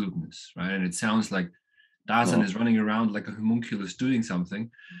resoluteness, right? And it sounds like Dasein is running around like a homunculus doing something.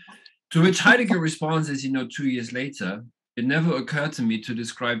 To which Heidegger responds is, 2 years later, it never occurred to me to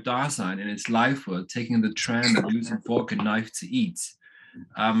describe Dasein in its life world, taking the tram and using fork and knife to eat.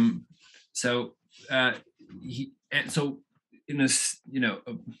 In a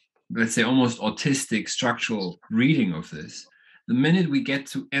let's say almost autistic structural reading of this, the minute we get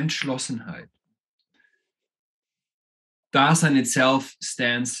to Entschlossenheit, Dasein itself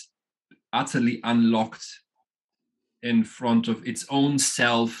stands utterly unlocked in front of its own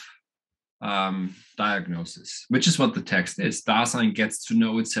self diagnosis, which is what the text is. Dasein gets to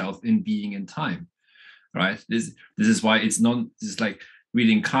know itself in being in time, right? This is why it's not. This is like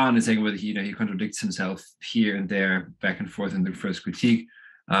reading Kant and saying whether he contradicts himself here and there, back and forth in the first critique.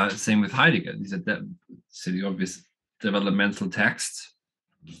 Same with Heidegger. These are the obvious developmental texts.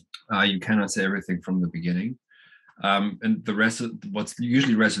 You cannot say everything from the beginning. And the rest of what's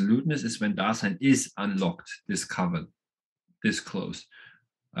usually resoluteness is when Dasein is unlocked, discovered, disclosed,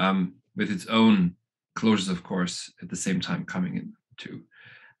 with its own closures, of course, at the same time coming in too.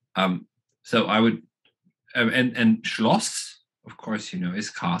 So I would, and Schloss, of course, is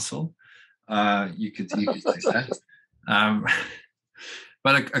castle. You could say that.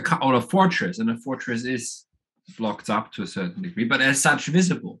 But a fortress, and a fortress is blocked up to a certain degree, but as such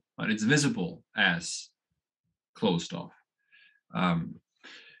visible. But it's visible as closed off.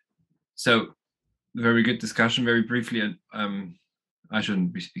 So very good discussion. Very briefly, and I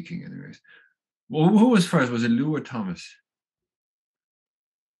shouldn't be speaking anyways. Well, who was first? Was it Lou or Thomas?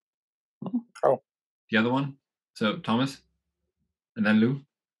 Oh, the other one. So Thomas, and then Lou.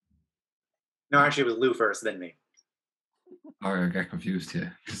 No, actually, it was Lou first, then me. Oh, I got confused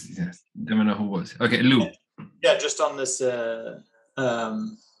here. Never know who was. Okay, Lou. Yeah, just on this. I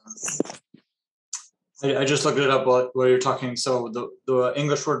just looked it up while you're talking. So the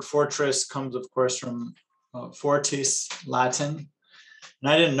English word fortress comes, of course, from fortis Latin.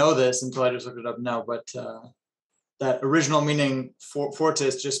 And I didn't know this until I just looked it up now, but that original meaning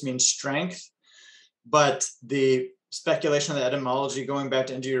fortis just means strength. But the speculation of the etymology going back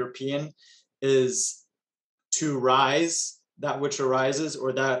to Indo-European is to rise, that which arises,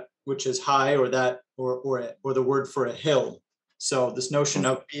 or that which is high, or that, or the word for a hill. So this notion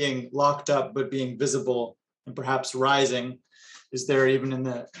of being locked up but being visible and perhaps rising is there even in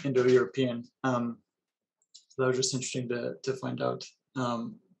the Indo-European. So that was just interesting to find out.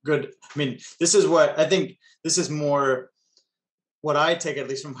 Good. I mean, this is what I think. This is more what I take, at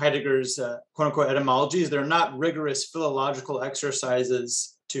least from Heidegger's quote unquote etymologies. They're not rigorous philological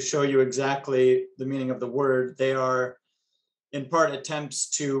exercises to show you exactly the meaning of the word. They are in part attempts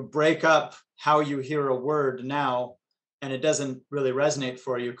to break up how you hear a word now, and it doesn't really resonate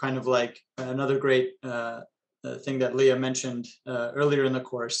for you. Kind of like another great thing that Leah mentioned earlier in the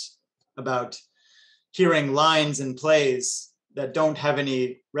course about hearing lines in plays that don't have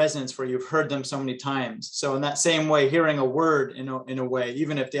any resonance for you. You've heard them so many times. So in that same way, hearing a word in a way,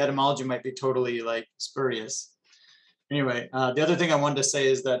 even if the etymology might be totally like spurious. Anyway, the other thing I wanted to say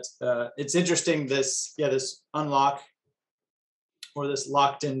is that it's interesting, this unlock, or this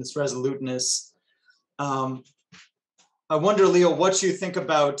locked in, this resoluteness. I wonder, Leo, what you think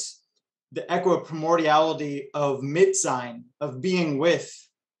about the equiprimordiality of Mitsein, of being with,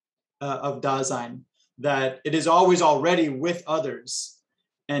 of Dasein, that it is always already with others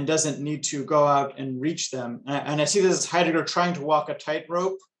and doesn't need to go out and reach them. And I see this as Heidegger trying to walk a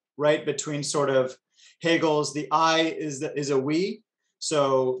tightrope, right, between sort of Hegel's the I is a we,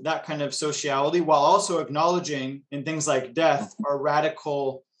 so that kind of sociality, while also acknowledging in things like death our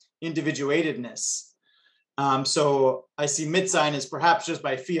radical individuatedness. So I see Mitsein as perhaps just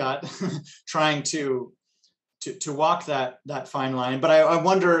by fiat trying to walk that fine line. But I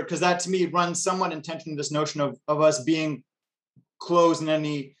wonder, because that to me runs somewhat in tension with this notion of us being closed in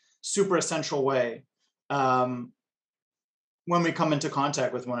any super essential way when we come into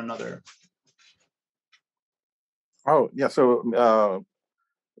contact with one another. Oh, yeah. So,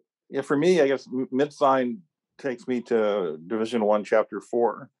 for me, I guess Mitsein takes me to Division 1, Chapter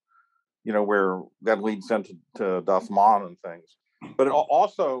 4, where that leads into Das Man and things. But it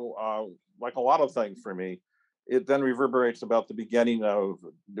also, like a lot of things for me, it then reverberates about the beginning of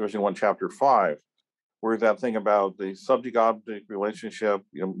Division 1, Chapter 5, where that thing about the subject-object relationship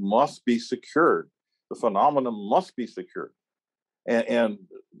must be secured. The phenomenon must be secured. And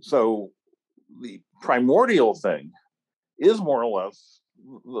so the primordial thing is more or less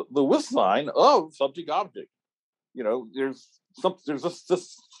the with sign of subject-object. There's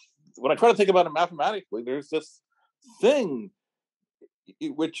this, when I try to think about it mathematically, there's this thing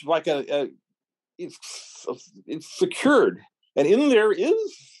which like it's secured, and in there is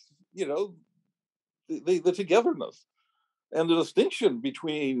the togetherness and the distinction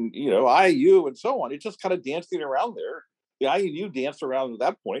between I, you, and so on. It's just kind of dancing around there. The I and you dance around at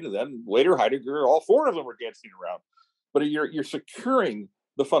that point, and then later Heidegger, all four of them are dancing around. But you're securing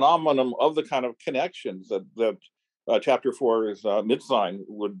the phenomenon of the kind of connections that Chapter 4's Mitsein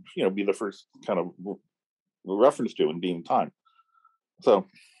would be the first kind of reference to in being time. So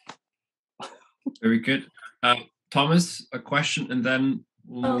very good. Thomas, a question, and then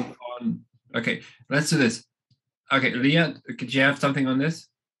we'll move on. Okay, let's do this. Okay, Leah, could you have something on this?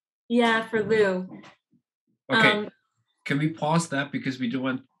 Yeah, for Lou. Okay, can we pause that, because we do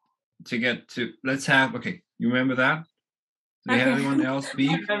want to get to, okay, you remember that? Do we have anyone else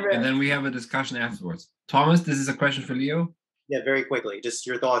speak? And then we have a discussion afterwards. Thomas, this is a question for Leo. Yeah, very quickly, just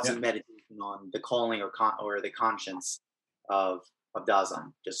your thoughts and meditation on the calling or the conscience of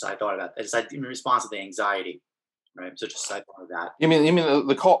Dasein. Just I thought about that. In response to the anxiety, right? So just I thought of that. You mean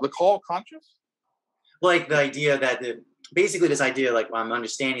the call conscious? Like the idea that basically this idea, like what I'm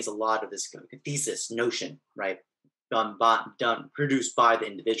understanding, is a lot of this thesis notion, right? Produced by the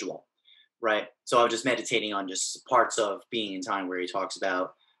individual, right? So I was just meditating on just parts of Being in Time where he talks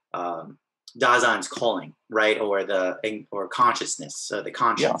about Dasein's calling, right, or consciousness, the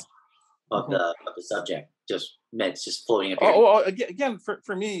conscience of the subject. It's just floating up here. Oh, well, again,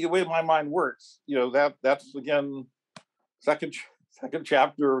 for me, the way my mind works, that's again second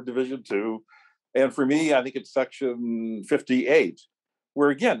chapter of Division 2, and for me, I think it's section 58, where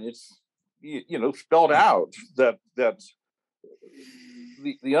again it's spelled out that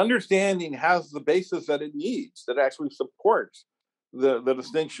the understanding has the basis that it needs, that actually supports the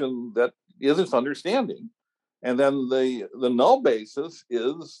distinction that is its understanding, and then the null basis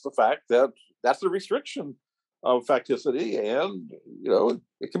is the fact that that's the restriction of facticity, and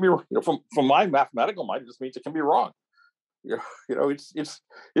it can be from my mathematical mind, it just means it can be wrong. It's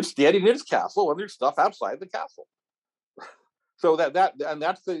standing in its castle, and there's stuff outside the castle. So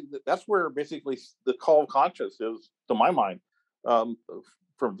that's where basically the call of conscience is, to my mind, from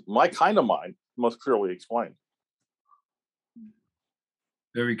my kind of mind, most clearly explained.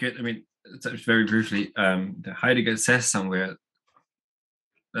 Very good. I mean, very briefly, Heidegger says somewhere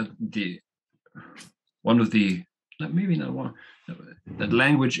that that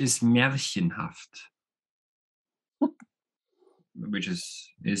language is märchenhaft, which is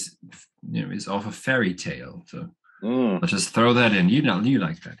of a fairy tale. So I'll just throw that in. You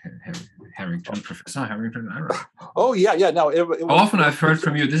like that, Harrington, Professor Harrington. I don't know. Oh yeah. No, Often I've heard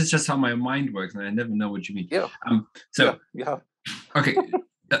from you. This is just how my mind works, and I never know what you mean. Yeah. Yeah. Okay.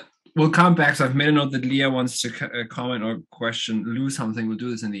 We'll come back. So I've made a note that Leah wants to comment or question Lou something. We'll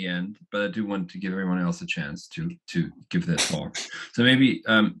do this in the end, but I do want to give everyone else a chance to give their talk. So maybe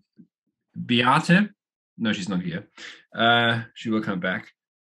Beate. No, she's not here. She will come back.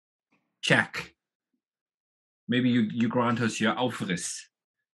 Check. Maybe you grant us your Aufriss.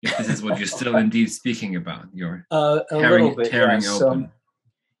 If this is what you're still indeed speaking about, your tearing open.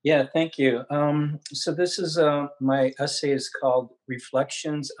 Yeah, thank you. So this is my essay is called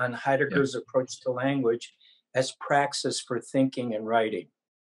Reflections on Heidegger's Approach to Language as Praxis for Thinking and Writing.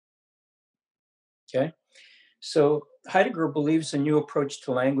 Okay, so Heidegger believes a new approach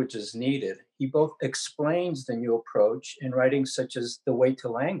to language is needed. He both explains the new approach in writings such as The Way to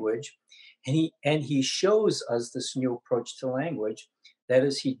Language, and he shows us this new approach to language. That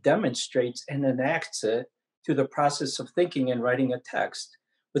is, he demonstrates and enacts it through the process of thinking and writing a text,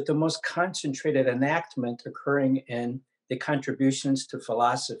 with the most concentrated enactment occurring in the contributions to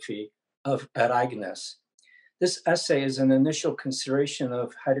philosophy of Ereignis. This essay is an initial consideration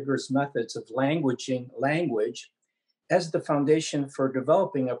of Heidegger's methods of languaging language as the foundation for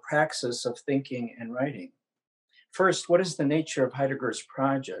developing a praxis of thinking and writing. First, what is the nature of Heidegger's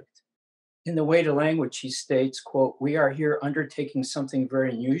project? In The Way to Language, he states, quote, "We are here undertaking something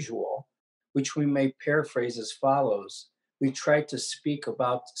very unusual, which we may paraphrase as follows. We try to speak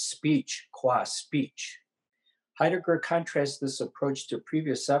about speech qua speech." Heidegger contrasts this approach to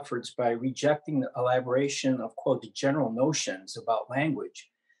previous efforts by rejecting the elaboration of, quote, general notions about language,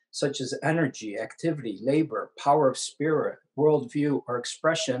 such as energy, activity, labor, power of spirit, worldview, or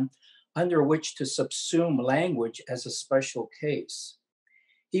expression, under which to subsume language as a special case.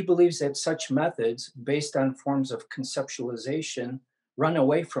 He believes that such methods, based on forms of conceptualization, run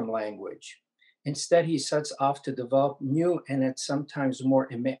away from language. Instead, he sets off to develop new and at sometimes more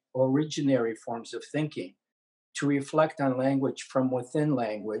originary forms of thinking, to reflect on language from within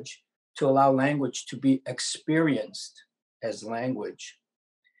language, to allow language to be experienced as language.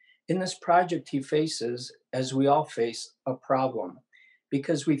 In this project, he faces, as we all face, a problem.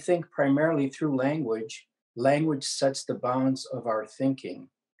 Because we think primarily through language, language sets the bounds of our thinking.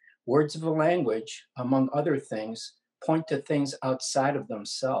 Words of a language, among other things, point to things outside of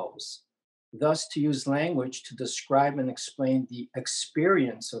themselves. Thus, to use language to describe and explain the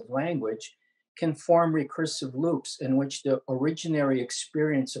experience of language can form recursive loops in which the originary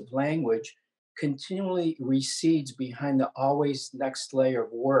experience of language continually recedes behind the always next layer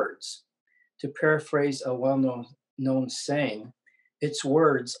of words. To paraphrase a well-known saying, it's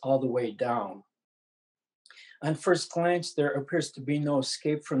words all the way down. On first glance, there appears to be no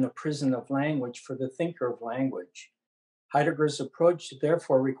escape from the prison of language for the thinker of language. Heidegger's approach,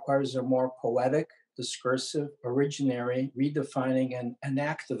 therefore, requires a more poetic, discursive, originary, redefining, and an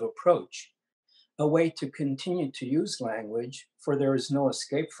active approach, a way to continue to use language, for there is no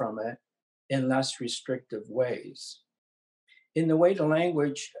escape from it, in less restrictive ways. In The Way to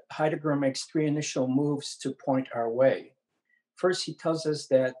Language, Heidegger makes three initial moves to point our way. First, he tells us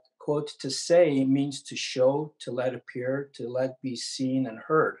that, quote, to say means to show, to let appear, to let be seen and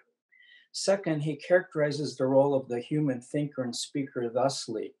heard. Second, he characterizes the role of the human thinker and speaker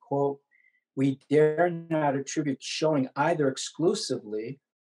thusly, quote, we dare not attribute showing either exclusively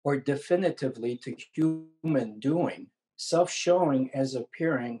or definitively to human doing. Self-showing as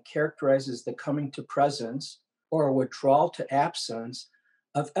appearing characterizes the coming to presence or withdrawal to absence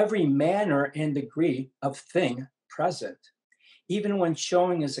of every manner and degree of thing present. Even when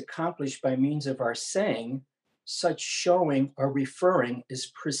showing is accomplished by means of our saying, such showing or referring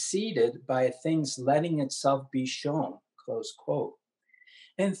is preceded by a thing's letting itself be shown, close quote.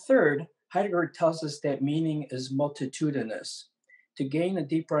 And third, Heidegger tells us that meaning is multitudinous. To gain a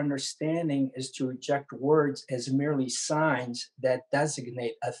deeper understanding is to reject words as merely signs that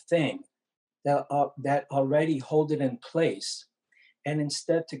designate a thing, that already hold it in place, and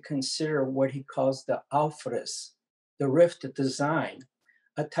instead to consider what he calls the Aufriss, the rift design,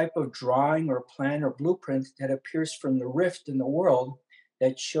 a type of drawing or plan or blueprint that appears from the rift in the world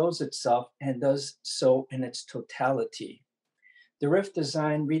that shows itself and does so in its totality. The rift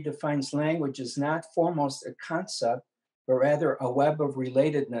design redefines language as not foremost a concept, but rather a web of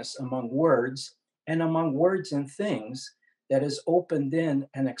relatedness among words and among words and things that is opened in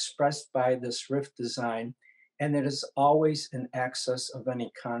and expressed by this rift design, and that is always in excess of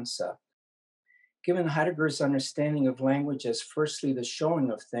any concept. Given Heidegger's understanding of language as firstly the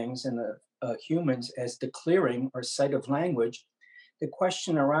showing of things and the humans as the clearing or sight of language, the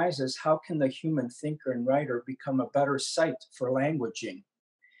question arises, how can the human thinker and writer become a better site for languaging?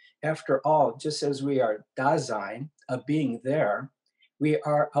 After all, just as we are Dasein, a being there, we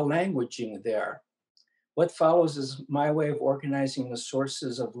are a languaging there. What follows is my way of organizing the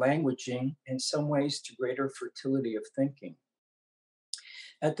sources of languaging, in some ways to greater fertility of thinking.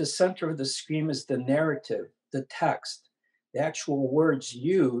 At the center of the scheme is the narrative, the text, the actual words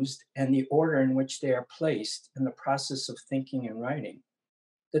used, and the order in which they are placed in the process of thinking and writing.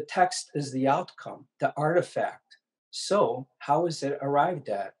 The text is the outcome, the artifact. So, how is it arrived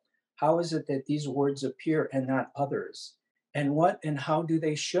at? How is it that these words appear and not others? And what and how do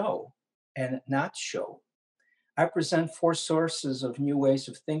they show and not show? I present 4 sources of new ways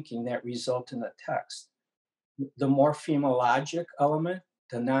of thinking that result in a text. The morphemologic element,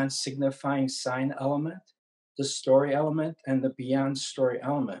 the non-signifying sign element, the story element, and the beyond story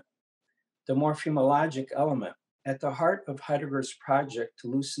element. The morphemologic element, at the heart of Heidegger's project to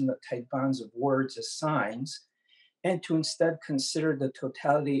loosen the tight bonds of words as signs, and to instead consider the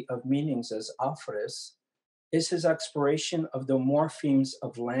totality of meanings as aphoris, is his exploration of the morphemes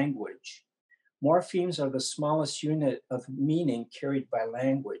of language. Morphemes are the smallest unit of meaning carried by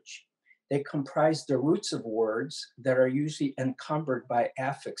language. They comprise the roots of words that are usually encumbered by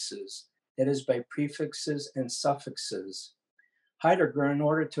affixes, that is, by prefixes and suffixes. Heidegger, in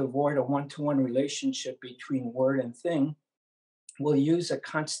order to avoid a one-to-one relationship between word and thing, will use a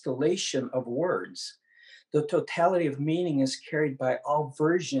constellation of words. The totality of meaning is carried by all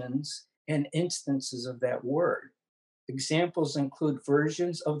versions and instances of that word. Examples include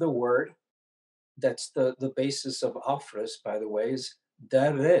versions of the word, that's the basis of aphoris, by the way, is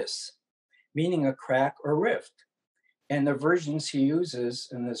der Riss, meaning a crack or rift. And the versions he uses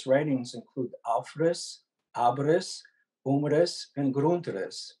in his writings include Aufriss, Abriss, Umriss, and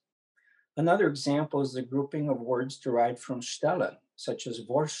Grundriss. Another example is the grouping of words derived from Stellen, such as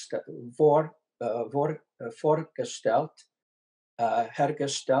vorgestellt,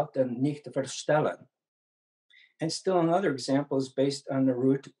 hergestellt, and nicht verstellen. And still another example is based on the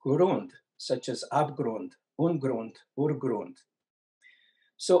root Grund, such as Abgrund, Ungrund, Urgrund.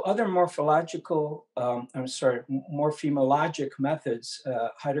 So other morphemologic methods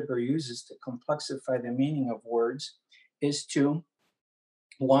Heidegger uses to complexify the meaning of words is to,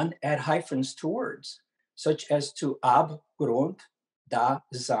 1, add hyphens to words, such as to Abgrund, da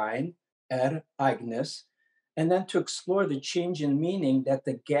sein, eigenes, and then to explore the change in meaning that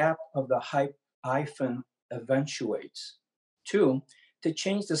the gap of the hyphen eventuates. 2, to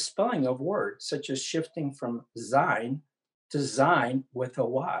change the spelling of words, such as shifting from sein to sein with a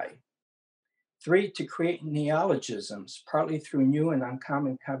Y. 3, to create neologisms, partly through new and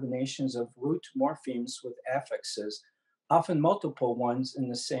uncommon combinations of root morphemes with affixes, often multiple ones in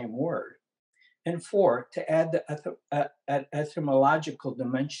the same word. And 4, to add the etymological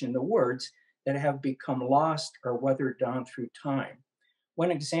dimension to words that have become lost or weathered down through time. One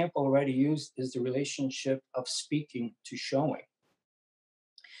example already used is the relationship of speaking to showing.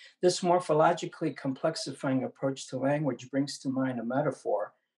 This morphologically complexifying approach to language brings to mind a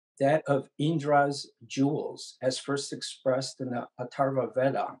metaphor, that of Indra's jewels, as first expressed in the Atharva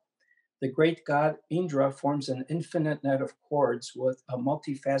Veda. The great god Indra forms an infinite net of chords with a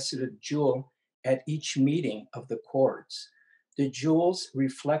multifaceted jewel at each meeting of the chords. The jewels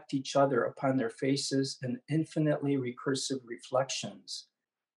reflect each other upon their faces in infinitely recursive reflections,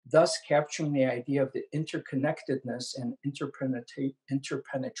 thus capturing the idea of the interconnectedness and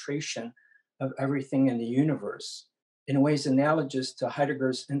interpenetration of everything in the universe, in ways analogous to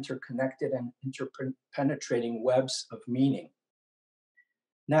Heidegger's interconnected and interpenetrating webs of meaning.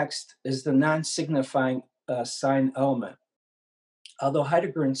 Next is the non-signifying sign element. Although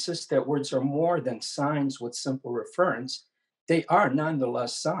Heidegger insists that words are more than signs with simple reference, they are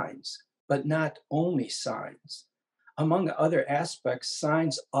nonetheless signs, but not only signs. Among other aspects,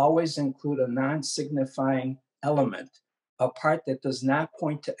 signs always include a non-signifying element, a part that does not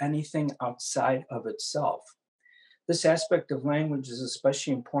point to anything outside of itself. This aspect of language is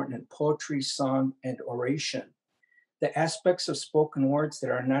especially important in poetry, song, and oration. The aspects of spoken words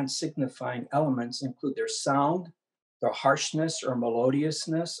that are non-signifying elements include their sound, the harshness or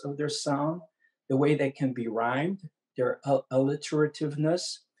melodiousness of their sound, the way they can be rhymed, their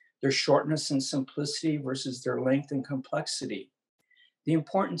alliterativeness, their shortness and simplicity versus their length and complexity. The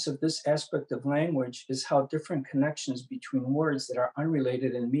importance of this aspect of language is how different connections between words that are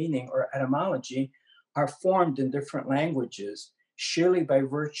unrelated in meaning or etymology are formed in different languages, surely by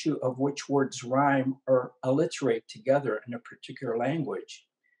virtue of which words rhyme or alliterate together in a particular language.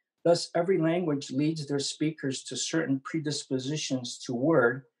 Thus, every language leads their speakers to certain predispositions to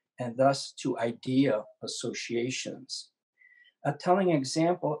word and thus to idea associations. A telling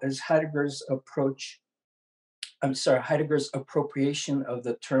example is Heidegger's appropriation of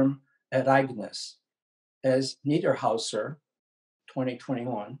the term ereignis. As Niederhauser,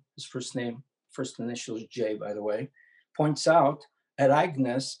 2021, his first initial is J, by the way, points out,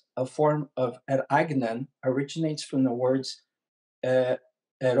 ereignis, a form of ereignen, originates from the words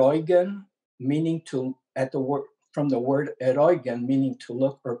eroigen, meaning to, from the word eroigen, meaning to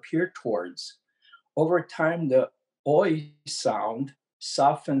look or peer towards. Over time, the oi sound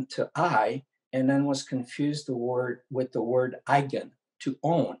softened to I, and then was confused with the word eigen, to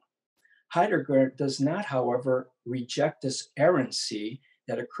own. Heidegger does not, however, reject this errancy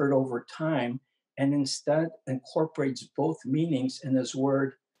that occurred over time, and instead incorporates both meanings in his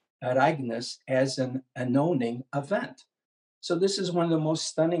word ereignis as an anoning event. So this is one of the most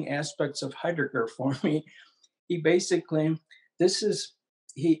stunning aspects of Heidegger for me. He basically,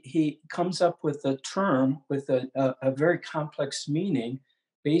 he comes up with a term with a very complex meaning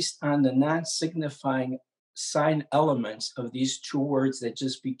based on the non-signifying sign elements of these two words that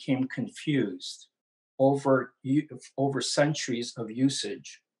just became confused over centuries of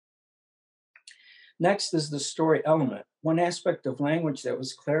usage. Next is the story element. One aspect of language that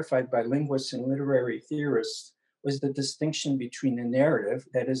was clarified by linguists and literary theorists was the distinction between the narrative,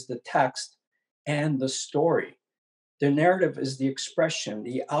 that is the text, and the story. The narrative is the expression,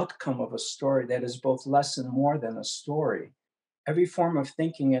 the outcome of a story that is both less and more than a story. Every form of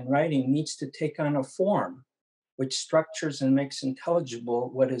thinking and writing needs to take on a form, which structures and makes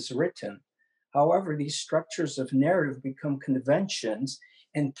intelligible what is written. However, these structures of narrative become conventions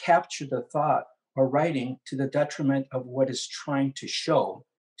and capture the thought or writing to the detriment of what is trying to show,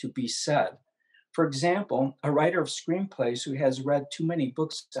 to be said. For example, a writer of screenplays who has read too many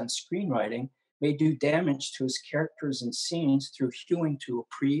books on screenwriting may do damage to his characters and scenes through hewing to a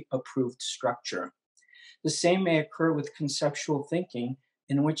pre-approved structure. The same may occur with conceptual thinking,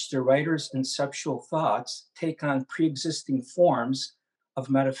 in which the writer's conceptual thoughts take on pre-existing forms of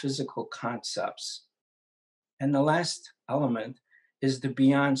metaphysical concepts. And the last element is the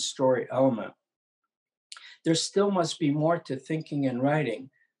beyond story element. There still must be more to thinking and writing,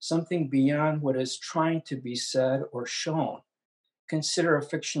 something beyond what is trying to be said or shown. Consider a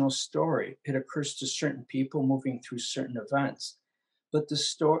fictional story. It occurs to certain people moving through certain events. But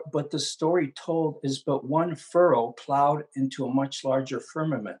the story told is but one furrow plowed into a much larger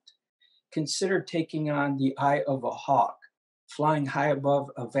firmament. Consider taking on the eye of a hawk, flying high above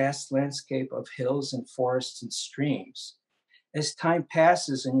a vast landscape of hills and forests and streams. As time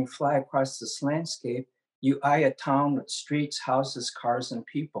passes and you fly across this landscape, you eye a town with streets, houses, cars, and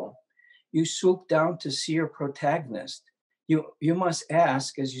people. You swoop down to see your protagonist. You must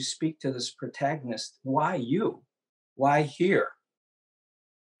ask, as you speak to this protagonist, why you? Why here?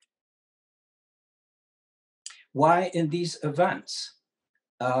 Why in these events?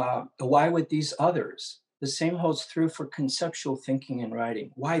 Why with these others? The same holds true for conceptual thinking and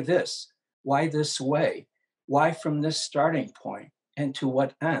writing. Why this? Why this way? Why from this starting point? And to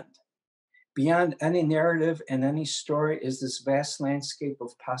what end? Beyond any narrative and any story is this vast landscape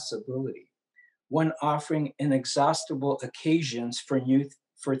of possibility, one offering inexhaustible occasions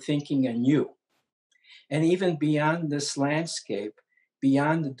for thinking anew. And even beyond this landscape,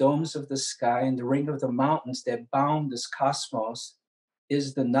 beyond the domes of the sky and the ring of the mountains that bound this cosmos,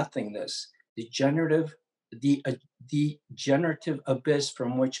 is the nothingness, the generative abyss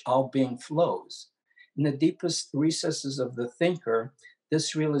from which all being flows. In the deepest recesses of the thinker,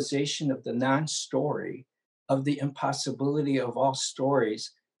 this realization of the non-story, of the impossibility of all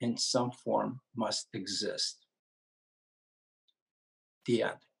stories in some form must exist. The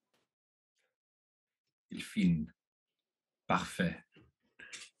end. Il film. Parfait.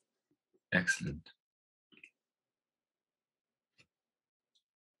 Excellent.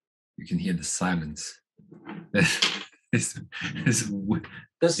 You can hear the silence. The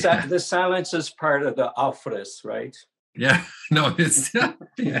silence is part of the Aufriss, right? Yeah, no, it's yeah,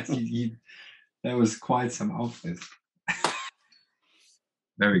 that was quite some Aufriss.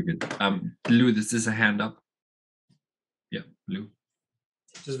 Very good. Lou, is this a hand up? Yeah, Lou.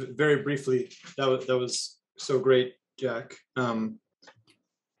 Just very briefly, that was so great Jack. I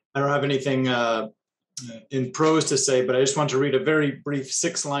don't have anything in prose to say, but I just want to read a very brief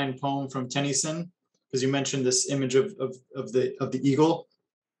 6-line poem from Tennyson, because you mentioned this image of the eagle.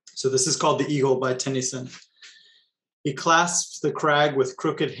 So this is called The Eagle by Tennyson. He clasps the crag with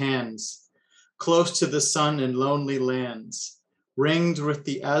crooked hands, close to the sun in lonely lands. Ringed with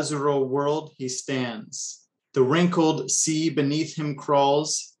the azural world he stands. The wrinkled sea beneath him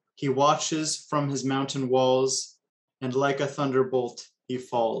crawls. He watches from his mountain walls, and like a thunderbolt he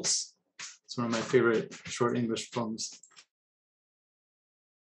falls. It's one of my favorite short English poems.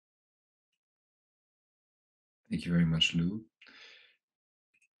 Thank you very much, Lou.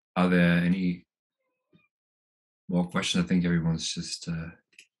 Are there any more questions? I think everyone's just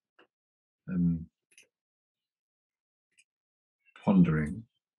pondering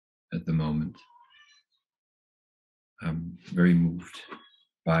at the moment. I'm very moved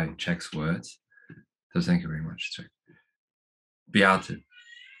by Jack's words. So thank you very much, Jack. Beate,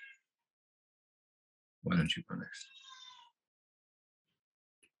 why don't you go next?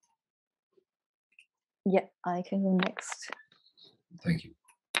 Yeah, I can go next. Thank you.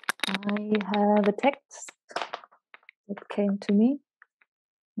 I have a text that came to me.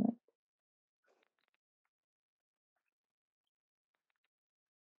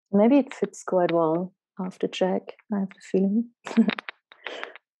 Maybe it fits quite well after Jack, I have the feeling.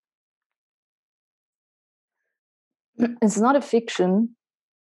 It's not a fiction.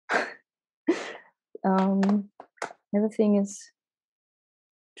 Everything is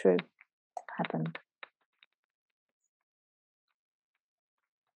true, happened.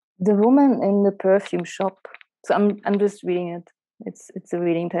 The woman in the perfume shop. So I'm just reading it. It's a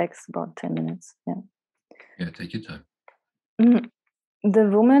reading text, about 10 minutes. Yeah. Yeah, take your time. The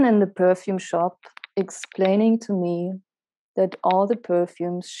woman in the perfume shop explaining to me that all the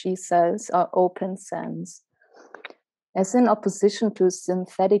perfumes she sells are open scents, as in opposition to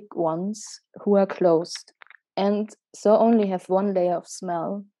synthetic ones who are closed, and so only have one layer of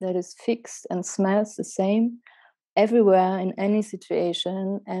smell that is fixed and smells the same everywhere in any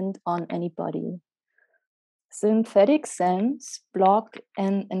situation and on any body. Synthetic scents block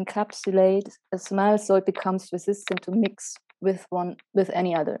and encapsulate a smell so it becomes resistant to mix with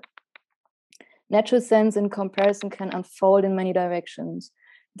any other. Natural scents in comparison can unfold in many directions.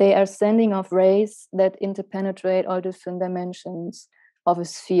 They are sending off rays that interpenetrate all different dimensions of a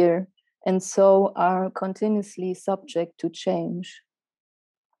sphere and so are continuously subject to change.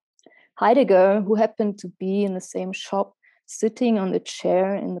 Heidegger, who happened to be in the same shop, sitting on the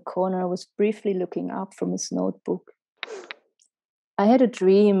chair in the corner, was briefly looking up from his notebook. I had a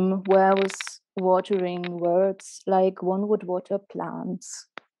dream where I was watering words like one would water plants.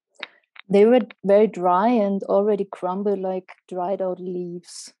 They were very dry and already crumbled like dried out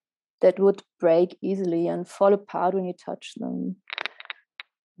leaves that would break easily and fall apart when you touch them.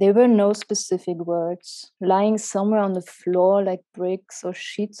 There were no specific words, lying somewhere on the floor like bricks or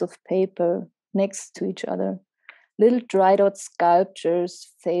sheets of paper next to each other. Little dried out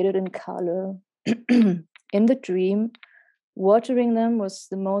sculptures faded in color. In the dream, watering them was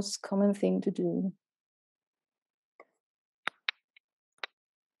the most common thing to do.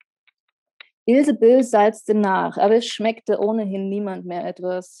 Ilsebill salzte nach, aber es schmeckte ohnehin niemand mehr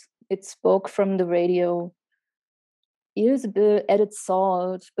etwas. It spoke from the radio. Ilsebill added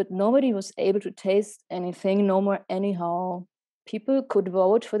salt, but nobody was able to taste anything no more anyhow. People could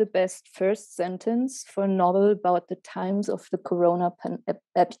vote for the best first sentence for a novel about the times of the corona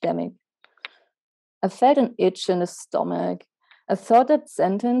epidemic. I felt an itch in the stomach. I thought that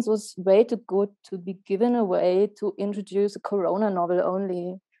sentence was way too good to be given away to introduce a corona novel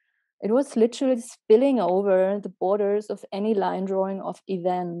only. It was literally spilling over the borders of any line drawing of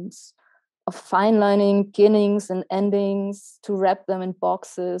events, of fine-lining beginnings and endings to wrap them in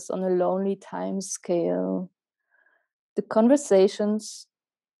boxes on a lonely time scale. The conversations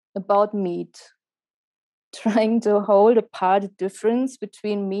about meat, trying to hold apart the difference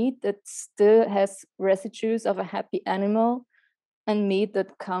between meat that still has residues of a happy animal and meat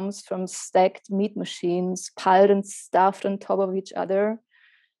that comes from stacked meat machines piled and stuffed on top of each other,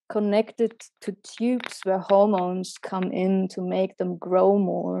 connected to tubes where hormones come in to make them grow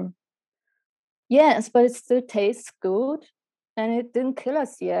more. Yes, but it still tastes good, and it didn't kill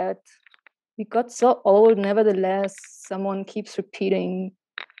us yet. We got so old, nevertheless, someone keeps repeating.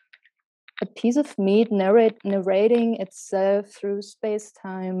 A piece of meat narrating itself through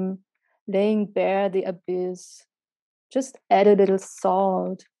space-time, laying bare the abyss. Just add a little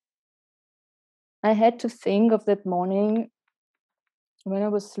salt. I had to think of that morning when I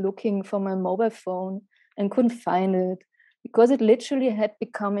was looking for my mobile phone and couldn't find it, because it literally had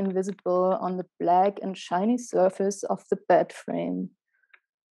become invisible on the black and shiny surface of the bed frame.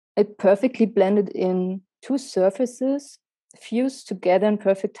 It perfectly blended in. Two surfaces fused together in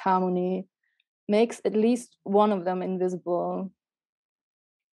perfect harmony makes at least one of them invisible.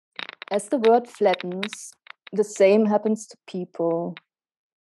 As the word flattens, the same happens to people.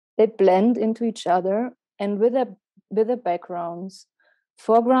 They blend into each other and with their backgrounds.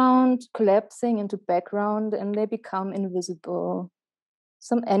 Foreground collapsing into background, and they become invisible.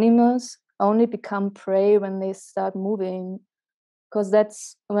 Some animals only become prey when they start moving, because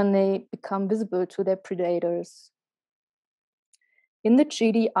that's when they become visible to their predators. In the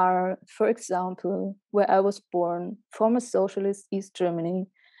GDR, for example, where I was born, former socialist East Germany,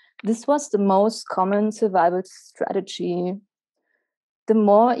 this was the most common survival strategy. The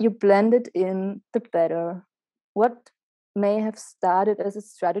more you blend it in, the better. What may have started as a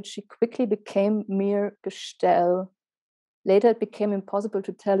strategy quickly became mere Gestell. Later, it became impossible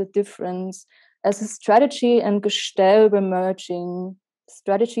to tell the difference. As a strategy and Gestell were merging,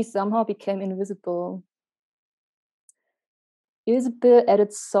 strategy somehow became invisible. Isabel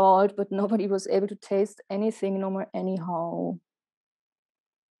added salt, but nobody was able to taste anything no more anyhow.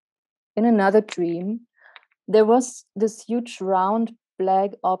 In another dream, there was this huge round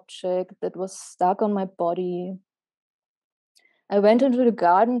black object that was stuck on my body. I went into the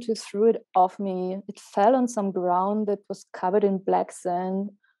garden to throw it off me. It fell on some ground that was covered in black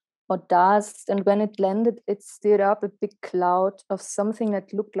sand or dust, and when it landed, it stirred up a big cloud of something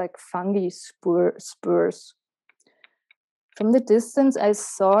that looked like fungi spurs. From the distance, I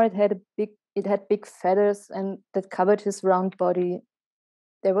saw it had big feathers and that covered his round body.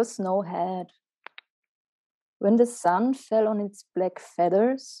 There was no head. When the sun fell on its black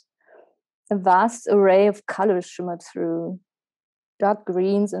feathers, a vast array of colors shimmered through. Dark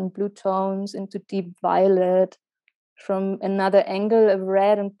greens and blue tones into deep violet. From another angle, a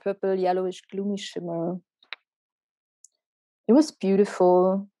red and purple yellowish gloomy shimmer. It was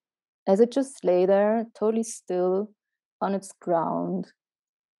beautiful, as it just lay there, totally still, on its ground.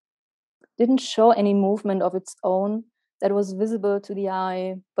 Didn't show any movement of its own that was visible to the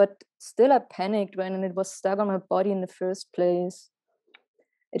eye, but still I panicked when it was stuck on my body in the first place.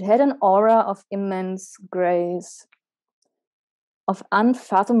 It had an aura of immense grace, of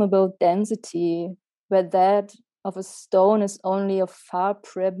unfathomable density, where that of a stone is only a far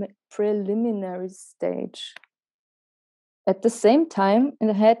preliminary stage. At the same time,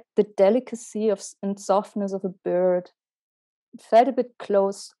 it had the delicacy and softness of a bird. It felt a bit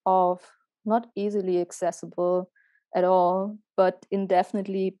closed off, not easily accessible at all, but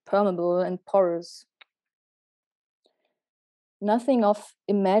indefinitely permeable and porous. Nothing of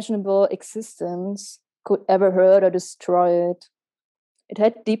imaginable existence could ever hurt or destroy it. It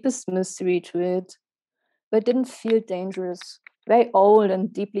had deepest mystery to it, but it didn't feel dangerous, very old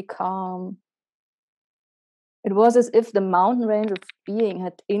and deeply calm. It was as if the mountain range of being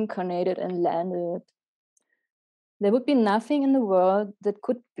had incarnated and landed. There would be nothing in the world that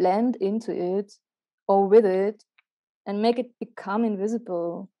could blend into it or with it and make it become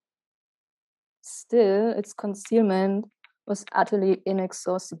invisible. Still, its concealment was utterly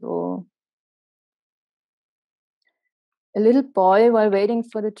inexhaustible. A little boy, while waiting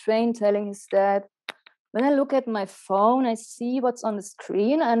for the train, telling his dad, "When I look at my phone, I see what's on the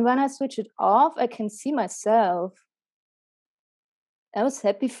screen, and when I switch it off, I can see myself." I was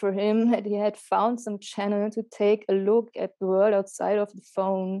happy for him that he had found some channel to take a look at the world outside of the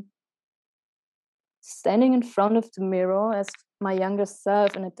phone. Standing in front of the mirror as my younger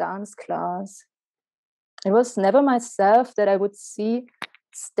self in a dance class, it was never myself that I would see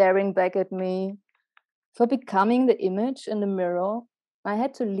staring back at me. For becoming the image in the mirror, I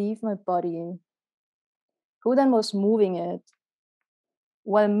had to leave my body. Who then was moving it?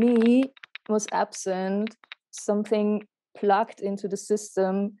 While me was absent, something plugged into the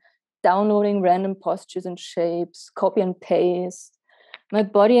system, downloading random postures and shapes, copy and paste. My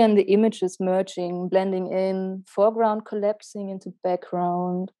body and the images merging, blending in, foreground collapsing into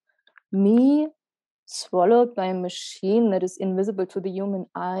background. Me swallowed by a machine that is invisible to the human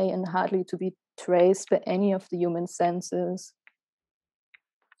eye and hardly to be traced by any of the human senses.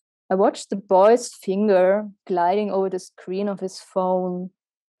 I watched the boy's finger gliding over the screen of his phone.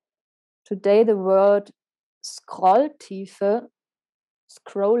 Today the word Scrolltiefe,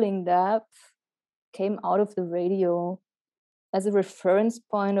 scrolling depth, came out of the radio as a reference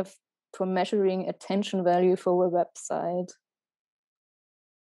point for measuring attention value for a website.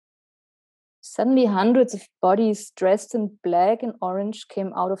 Suddenly hundreds of bodies dressed in black and orange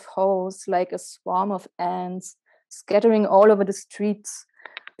came out of holes like a swarm of ants, scattering all over the streets.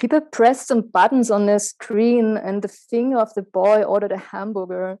 People pressed some buttons on their screen and the finger of the boy ordered a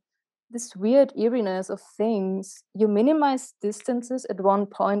hamburger. This weird eeriness of things. You minimize distances at one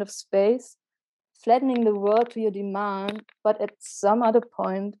point of space, flattening the world to your demand, but at some other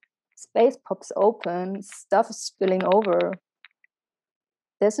point, space pops open, stuff is spilling over.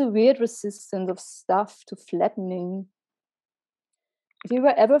 There's a weird resistance of stuff to flattening. If you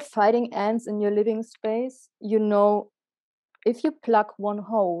were ever fighting ants in your living space, you know, if you plug one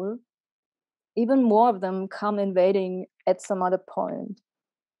hole, even more of them come invading at some other point.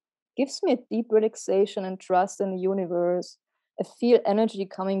 Gives me a deep relaxation and trust in the universe. I feel energy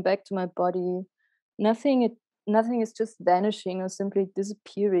coming back to my body. Nothing is just vanishing or simply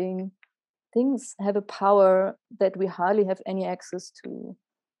disappearing. Things have a power that we hardly have any access to.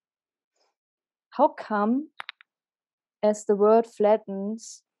 How come, as the world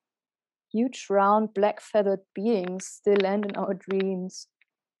flattens, huge round black-feathered beings still land in our dreams?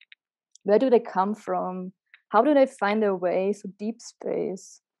 Where do they come from? How do they find their way through deep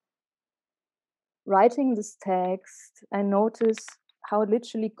space? Writing this text, I notice how it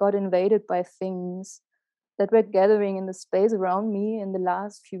literally got invaded by things that were gathering in the space around me in the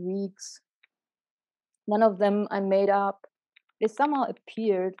last few weeks. None of them I made up. They somehow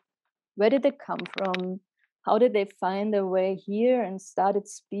appeared. Where did they come from? How did they find their way here and started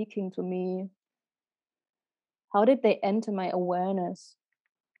speaking to me? How did they enter my awareness?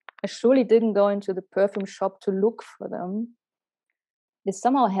 I surely didn't go into the perfume shop to look for them. They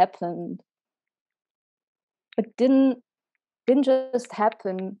somehow happened. But didn't just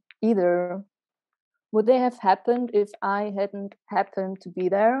happen either. Would they have happened if I hadn't happened to be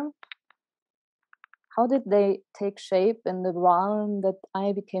there? How did they take shape in the realm that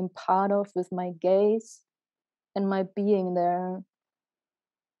I became part of with my gaze and my being there?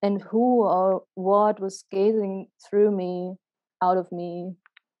 And who or what was gazing through me, out of me?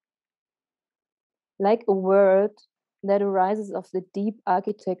 Like a word that arises of the deep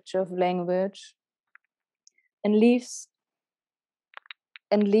architecture of language, and leaves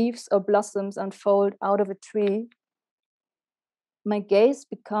or blossoms unfold out of a tree, my gaze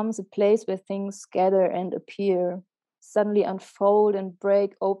becomes a place where things gather and appear, suddenly unfold and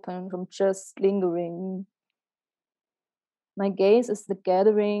break open from just lingering. My gaze is the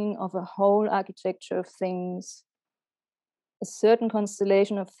gathering of a whole architecture of things, a certain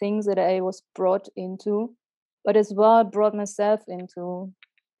constellation of things that I was brought into, but as well brought myself into.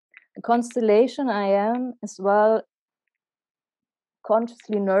 A constellation I am as well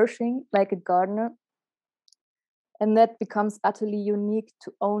consciously nourishing like a gardener, and that becomes utterly unique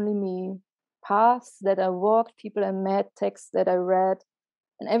to only me. Paths that I walked, people I met, texts that I read,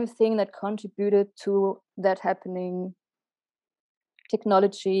 and everything that contributed to that happening.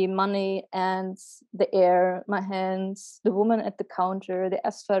 Technology, money, ants, the air, my hands, the woman at the counter, the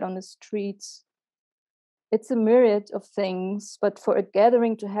asphalt on the streets. It's a myriad of things, but for a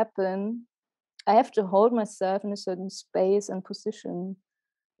gathering to happen, I have to hold myself in a certain space and position.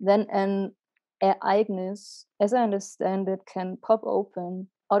 Then an Ereignis, as I understand it, can pop open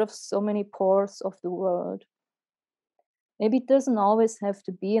out of so many pores of the world. Maybe it doesn't always have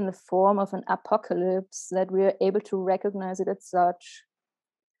to be in the form of an apocalypse that we are able to recognize it as such.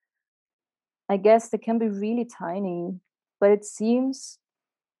 I guess they can be really tiny, but it seems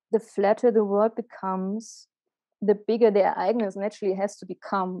the flatter the world becomes, the bigger the Ereignis naturally has to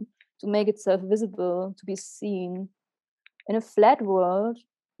become to make itself visible, to be seen. In a flat world,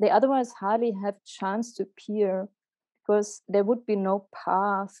 they otherwise hardly have a chance to appear because there would be no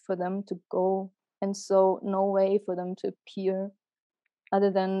path for them to go, and so no way for them to appear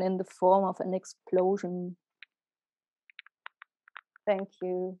other than in the form of an explosion. Thank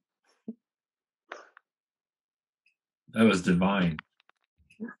you. That was divine.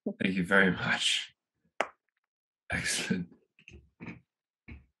 Thank you very much. Excellent.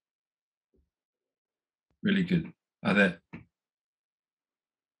 Really good. Are there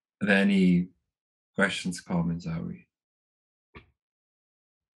any questions, comments, are we?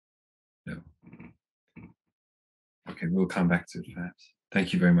 No. Okay, we'll come back to it perhaps.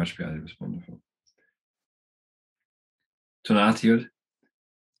 Thank you very much, Beate. It was wonderful. Tonatiuth,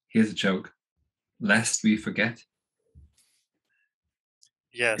 here's a joke. Lest we forget.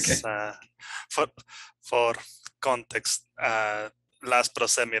 Yes, Okay. For context, last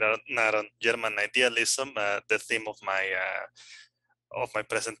Proseminar on German idealism, the theme of my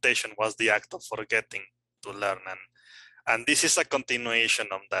presentation was the act of forgetting to learn, and this is a continuation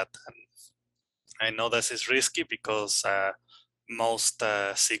of that. And I know this is risky because most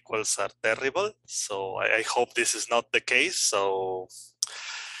sequels are terrible, so I hope this is not the case. So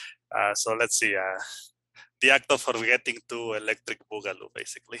let's see. the act of forgetting to electric boogaloo,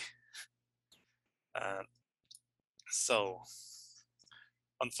 basically. So,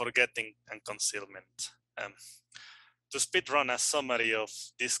 on forgetting and concealment. To speedrun a summary of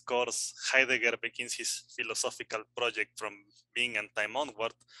this course, Heidegger begins his philosophical project from being and time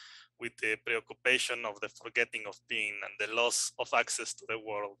onward with the preoccupation of the forgetting of being and the loss of access to the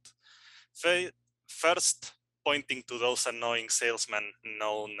world. First, pointing to those annoying salesmen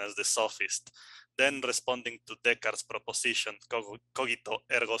known as the sophist, then responding to Descartes' proposition, cogito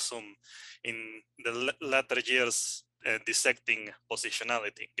ergo sum, in the latter years dissecting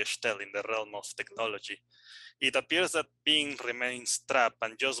positionality, Gestalt, in the realm of technology. It appears that being remains trapped,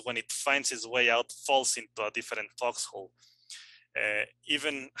 and just when it finds its way out, falls into a different foxhole.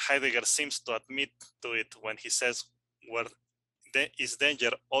 Even Heidegger seems to admit to it when he says, where is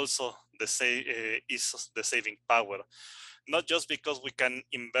danger also is the saving power. Not just because we can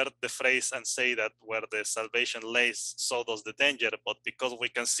invert the phrase and say that where the salvation lays, so does the danger, but because we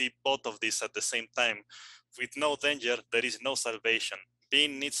can see both of these at the same time. With no danger, there is no salvation.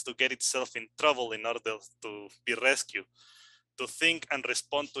 Being needs to get itself in trouble in order to be rescued, to think and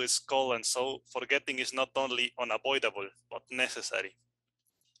respond to its call, and so forgetting is not only unavoidable, but necessary.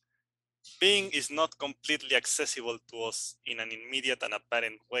 Being is not completely accessible to us in an immediate and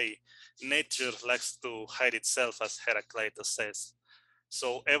apparent way. Nature likes to hide itself, as Heraclitus says.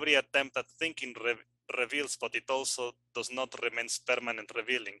 So every attempt at thinking reveals, but it also does not remain permanent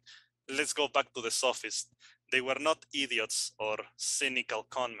revealing. Let's go back to the sophists. They were not idiots or cynical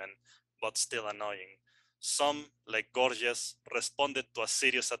conmen, but still annoying. Some, like Gorgias, responded to a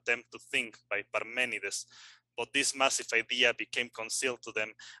serious attempt to think by Parmenides, but this massive idea became concealed to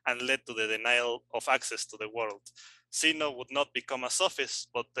them and led to the denial of access to the world. Zeno would not become a sophist,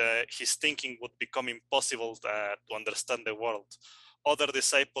 but his thinking would become impossible to understand the world. Other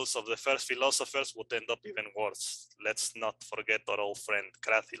disciples of the first philosophers would end up even worse. Let's not forget our old friend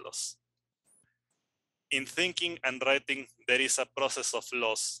Cratylus. In thinking and writing, there is a process of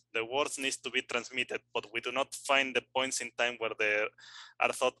loss. The words need to be transmitted, but we do not find the points in time where they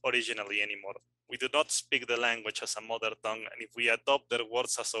are thought originally anymore. We do not speak the language as a mother tongue, and if we adopt their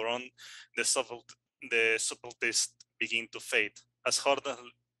words as our own, the subtleties begin to fade. As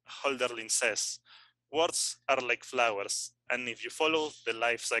Hölderlin says, words are like flowers, and if you follow the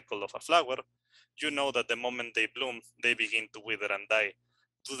life cycle of a flower, you know that the moment they bloom, they begin to wither and die.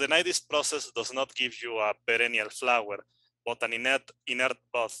 To deny this process does not give you a perennial flower, but an inert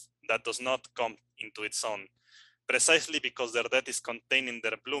bud that does not come into its own. Precisely because their death is contained in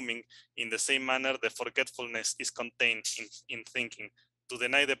their blooming, in the same manner the forgetfulness is contained in thinking. To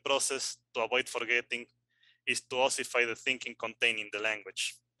deny the process, to avoid forgetting, is to ossify the thinking contained in the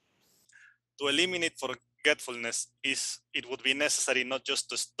language. To eliminate forgetfulness, it would be necessary not just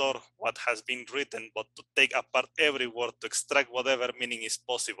to store what has been written, but to take apart every word, to extract whatever meaning is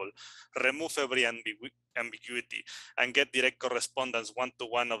possible, remove every ambiguity, and get direct correspondence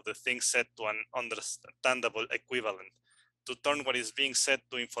one-to-one of the things said to an understandable equivalent. To turn what is being said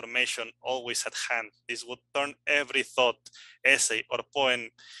to information always at hand. This would turn every thought, essay, or poem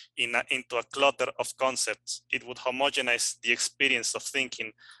into a clutter of concepts. It would homogenize the experience of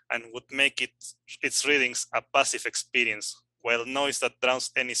thinking and would make its readings a passive experience, while noise that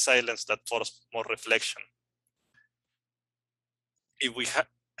drowns any silence that forces more reflection. If we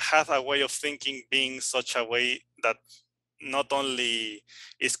had a way of thinking being such a way that not only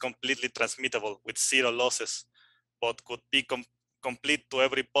is completely transmittable with zero losses, but could be complete to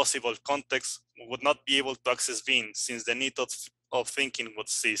every possible context, we would not be able to access being, since the need of thinking would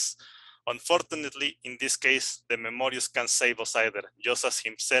cease. Unfortunately, in this case, the memorius can't save us either, just as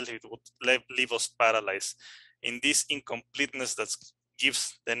himself it would leave us paralyzed. In this incompleteness that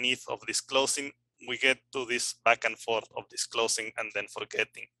gives the need of disclosing, we get to this back and forth of disclosing and then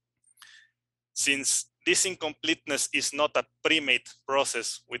forgetting. Since this incompleteness is not a pre-made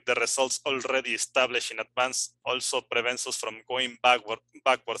process with the results already established in advance, also prevents us from going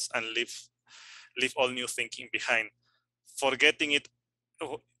backwards and leave all new thinking behind. Forgetting it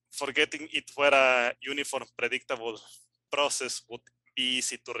were a uniform, predictable process would be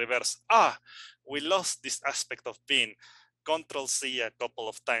easy to reverse. We lost this aspect of being. Control-C a couple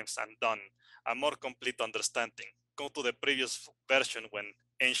of times and done. A more complete understanding. Go to the previous version when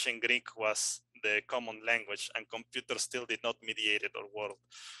ancient Greek was the common language and computers still did not mediate our world.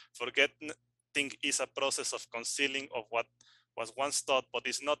 Forgetting is a process of concealing of what was once thought, but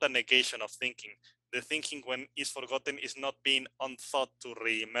is not a negation of thinking. The thinking, when is forgotten, is not being unthought to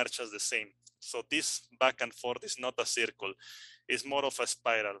re-emerge as the same. So this back and forth is not a circle, it's more of a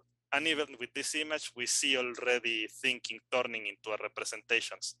spiral. And even with this image, we see already thinking turning into a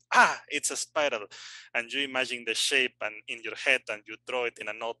representations. It's a spiral. And you imagine the shape and in your head and you draw it in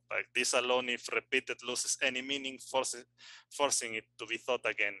a notepad. This alone, if repeated, loses any meaning, forcing it to be thought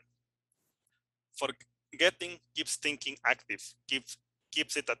again. Forgetting keeps thinking active,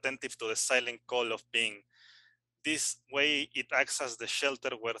 keeps it attentive to the silent call of being. This way, it acts as the shelter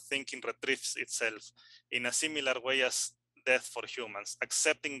where thinking retrieves itself in a similar way as death for humans.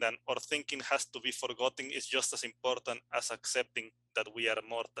 Accepting that our thinking has to be forgotten is just as important as accepting that we are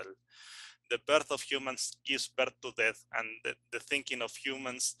mortal. The birth of humans gives birth to death, and the thinking of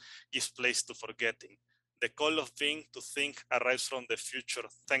humans gives place to forgetting. The call of being to think arrives from the future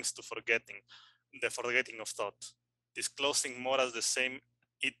thanks to forgetting, the forgetting of thought, disclosing more as the same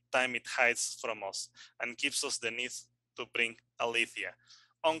time it hides from us and gives us the need to bring aletheia,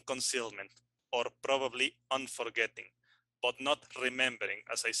 unconcealment, or probably unforgetting. But not remembering,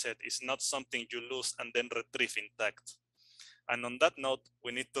 as I said, is not something you lose and then retrieve intact. And on that note,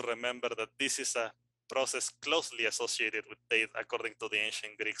 we need to remember that this is a process closely associated with death, according to the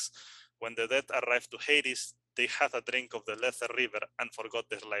ancient Greeks. When the dead arrived to Hades, they had a drink of the Lether River and forgot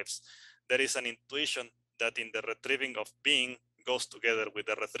their lives. There is an intuition that in the retrieving of being goes together with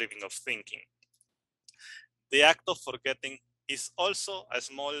the retrieving of thinking. The act of forgetting is also a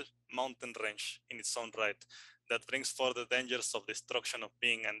small mountain range in its own right that brings forth the dangers of destruction of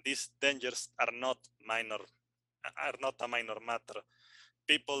being, and these dangers are not a minor matter.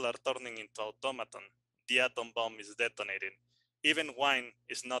 People are turning into automaton. The atom bomb is detonating. Even wine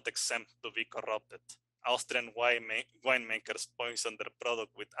is not exempt to be corrupted. Austrian winemakers poison their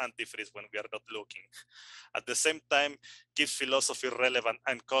product with antifreeze when we are not looking. At the same time, keeps philosophy relevant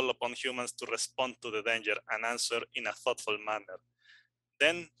and call upon humans to respond to the danger and answer in a thoughtful manner.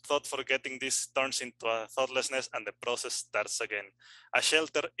 Then thought forgetting this turns into a thoughtlessness and the process starts again. A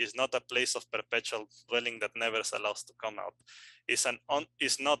shelter is not a place of perpetual dwelling that never allows to come out. It's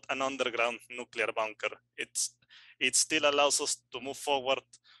not an underground nuclear bunker. It still allows us to move forward,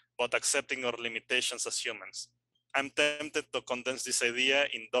 but accepting our limitations as humans. I'm tempted to condense this idea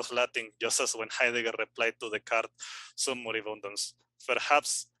in dog Latin, just as when Heidegger replied to Descartes, sum moribundans.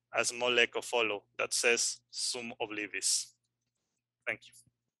 Perhaps a small echo follow that says sum oblivis. Thank you.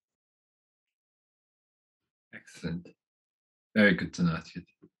 Excellent. Very good, Tonatiuth.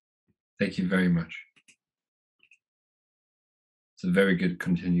 Thank you very much. It's a very good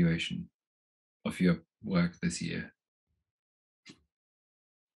continuation of your work this year.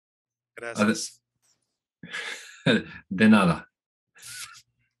 Gracias. De nada.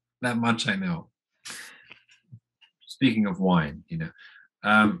 That much I know. Speaking of wine,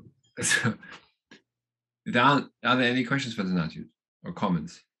 so, are there any questions for Tonatiuth or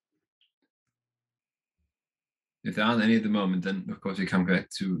comments? If there aren't any at the moment, then of course we come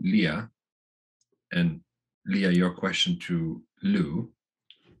back to Leah. And Leah, your question to Lou.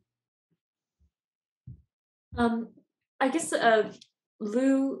 I guess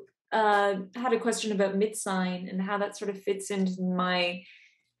Lou had a question about Mitsein and how that sort of fits into my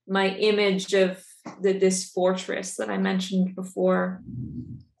image of this fortress that I mentioned before.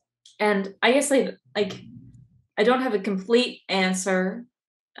 And I guess I don't have a complete answer.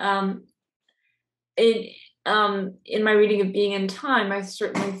 In my reading of Being in Time, I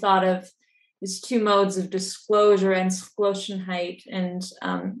certainly thought of these two modes of disclosure and Schlosenheit and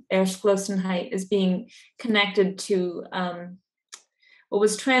Erschlossenheit as being connected to what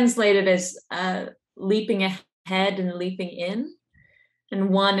was translated as leaping ahead and leaping in. And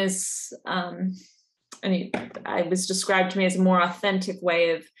one is, I was described to me as a more authentic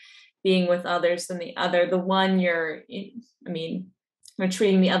way of being with others than the other. The one you're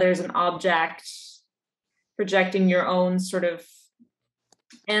treating the other as an object, projecting your own sort of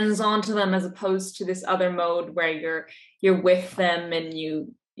ends onto them, as opposed to this other mode where you're with them and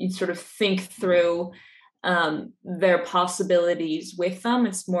you sort of think through their possibilities with them.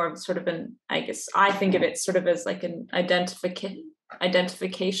 It's more of sort of I think of it sort of as like an identification.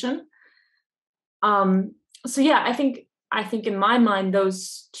 So yeah, I think in my mind,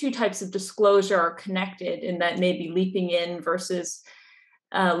 those two types of disclosure are connected in that maybe leaping in versus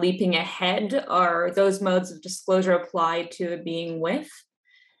leaping ahead are those modes of disclosure applied to being with.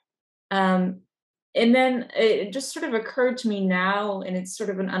 And then it just sort of occurred to me now, and it's sort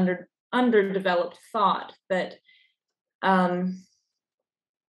of an underdeveloped thought, that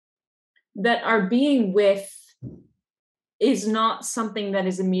that our being with is not something that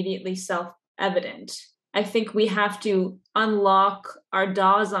is immediately self-evident. I think we have to unlock our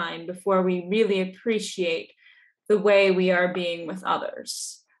Dasein before we really appreciate the way we are being with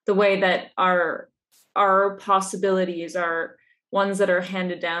others, the way that our possibilities, our ones that are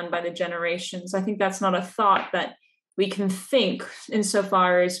handed down by the generations. I think that's not a thought that we can think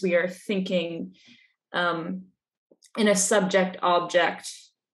insofar as we are thinking in a subject-object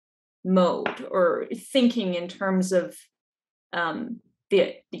mode, or thinking in terms of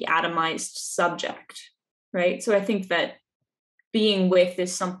the atomized subject, right? So I think that being with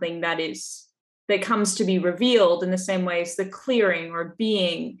is something that comes to be revealed in the same way as the clearing or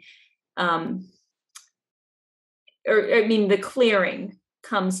being, the clearing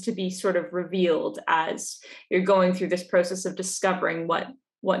comes to be sort of revealed as you're going through this process of discovering what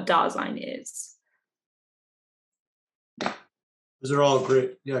Dasein is. Those are all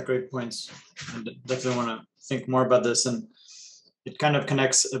great points. I definitely want to think more about this, and it kind of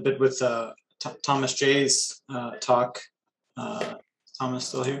connects a bit with Thomas J's talk. Thomas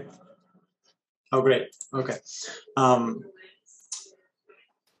still here? Oh, great. Okay.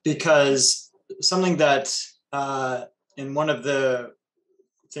 Because something that in one of the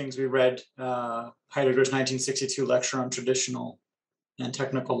things we read, Heidegger's 1962 lecture on traditional and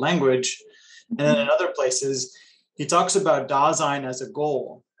technical language, and then in other places, he talks about Dasein as a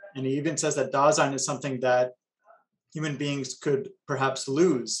goal. And he even says that Dasein is something that human beings could perhaps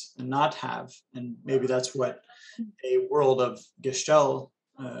lose and not have. And maybe that's what a world of Gestell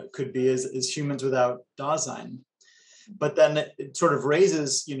could be, is humans without Dasein. But then it sort of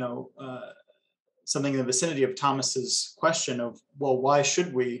raises, something in the vicinity of Thomas's question of, well, why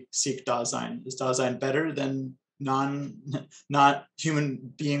should we seek Dasein? Is Dasein better than not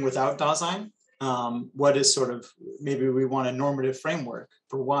human being without Dasein? What is sort of, maybe we want a normative framework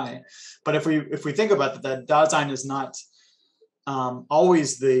for why. But if we think about that Dasein is not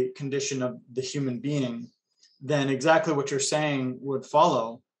always the condition of the human being, then exactly what you're saying would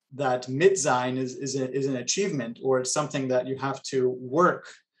follow, that Mitsein is an achievement, or it's something that you have to work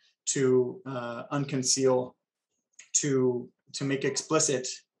to unconceal, to make explicit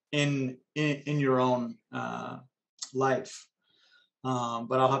in your own life.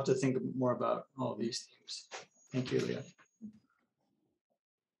 But I'll have to think more about all these things. Thank you, Leah.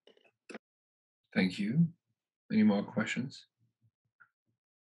 Thank you. Any more questions?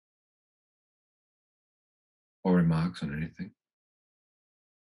 Or remarks on anything?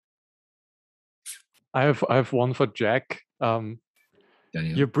 I have one for Jack. Daniel?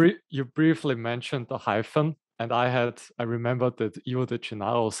 You briefly mentioned the hyphen, and I remembered that Ivo de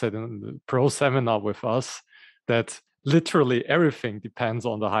Gennaro said in the Proseminar with us that literally everything depends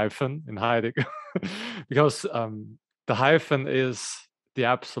on the hyphen in Heidegger, because the hyphen is the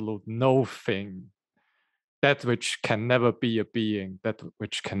absolute no thing, that which can never be a being, that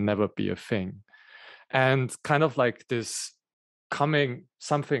which can never be a thing. And kind of like this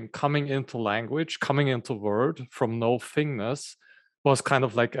something coming into language, coming into word from no thingness was kind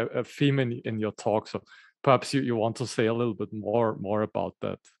of like a theme in your talk. So perhaps you want to say a little bit more about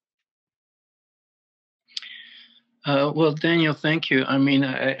that. Well, Daniel, thank you. I mean,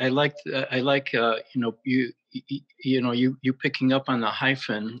 I like you picking up on the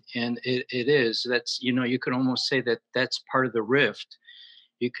hyphen, and it is, that's, you could almost say that that's part of the rift.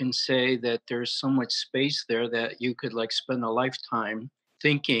 You can say that there's so much space there that you could like spend a lifetime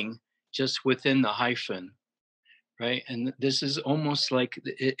thinking just within the hyphen, right? And this is almost like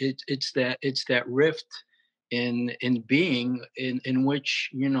it's that rift in being in which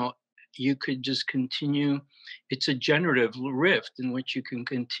you could just continue. It's a generative rift in which you can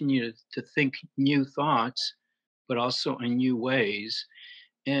continue to think new thoughts, but also in new ways.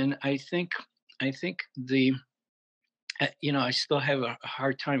 And I think I still have a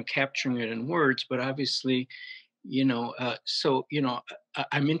hard time capturing it in words, but obviously,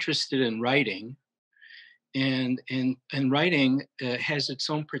 I'm interested in writing, and writing has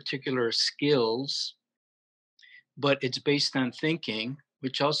its own particular skills, but it's based on thinking,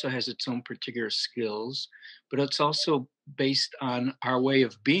 which also has its own particular skills, but it's also based on our way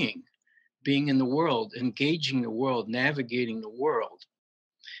of being in the world, engaging the world, navigating the world.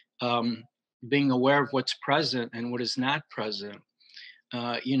 Being aware of what's present and what is not present,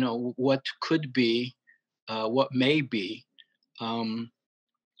 what could be, what may be,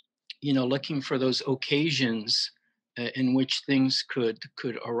 looking for those occasions in which things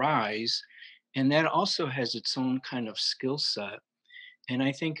could arise. And that also has its own kind of skill set. And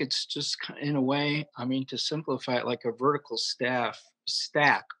I think it's just, in a way, I mean, to simplify it, like a vertical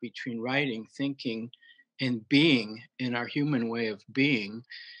stack between writing, thinking, and being in our human way of being.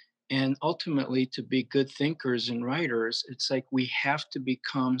 And ultimately, to be good thinkers and writers, it's like we have to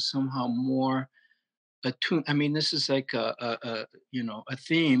become somehow more attuned. I mean, this is like a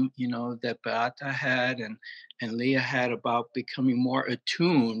theme, that Beate had and Leah had about becoming more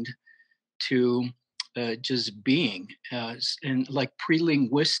attuned to just being, and like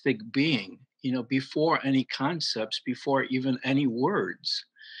pre-linguistic being, before any concepts, before even any words.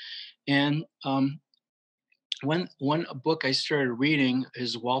 And one book I started reading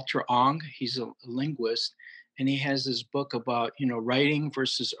is Walter Ong. He's a linguist, and he has this book about writing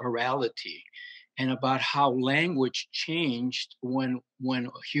versus orality, and about how language changed when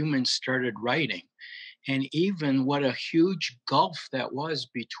humans started writing, and even what a huge gulf that was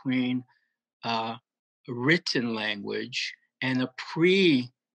between written language and a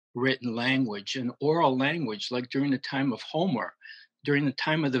pre-written language, an oral language, like during the time of Homer, during the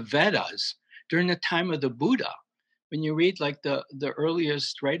time of the Vedas, during the time of the Buddha. When you read like the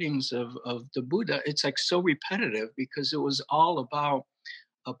earliest writings of the Buddha, it's like so repetitive, because it was all about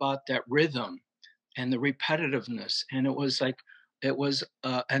that rhythm and the repetitiveness, and it was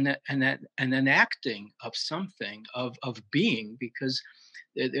an enacting of something, of being, because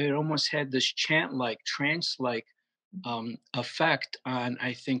it almost had this chant-like, trance-like effect on,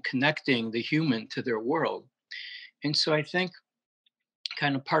 I think, connecting the human to their world. And so I think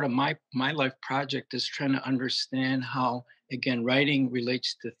kind of part of my life project is trying to understand how, again, writing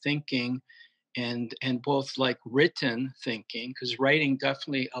relates to thinking, and both like written thinking, because writing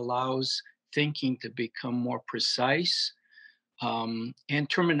definitely allows thinking to become more precise. And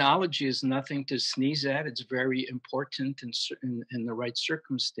terminology is nothing to sneeze at. It's very important in the right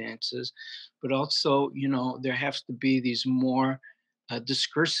circumstances, but also, there has to be these more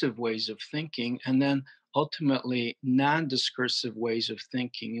discursive ways of thinking, and then ultimately non-discursive ways of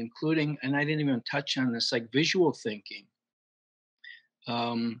thinking, including, and I didn't even touch on this, like visual thinking,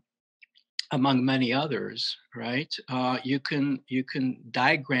 among many others, right? You can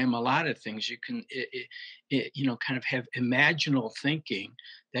diagram a lot of things. You can, kind of have imaginal thinking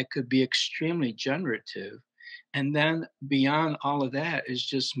that could be extremely generative. And then beyond all of that is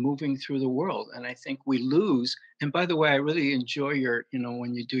just moving through the world. And I think we lose. And by the way, I really enjoy your,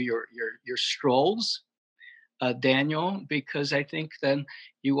 when you do your strolls, Daniel, because I think then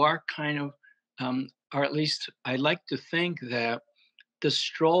you are kind of, or at least I like to think that the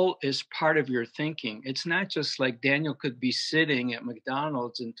stroll is part of your thinking. It's not just like Daniel could be sitting at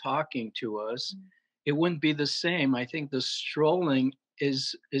McDonald's and talking to us. It wouldn't be the same. I think the strolling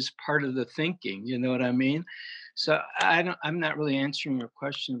is part of the thinking. You know what I mean? So I'm not really answering your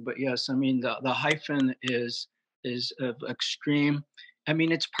question, but yes, I mean the hyphen is extreme. I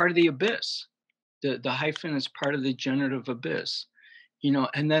mean, it's part of the abyss. The hyphen is part of the generative abyss.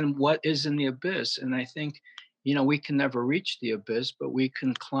 And then what is in the abyss? And I think, we can never reach the abyss, but we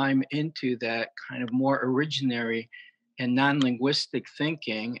can climb into that kind of more originary and non-linguistic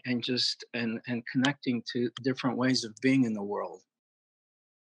thinking, and just and connecting to different ways of being in the world.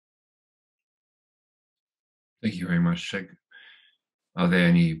 Thank you very much, Shek. Are there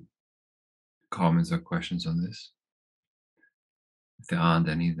any comments or questions on this? If there aren't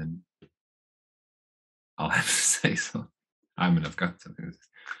any, then I'll have to say so. I've got something.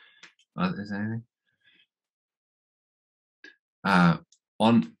 Is there anything?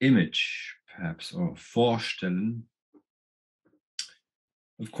 On image, perhaps, or vorstellen.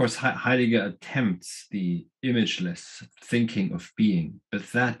 Of course, Heidegger attempts the imageless thinking of being,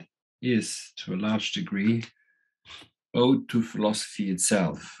 but that is, to a large degree, owed to philosophy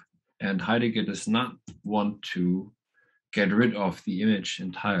itself. And Heidegger does not want to get rid of the image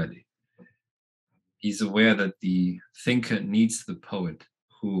entirely. He's aware that the thinker needs the poet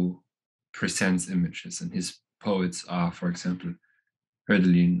who presents images, and his poets are, for example,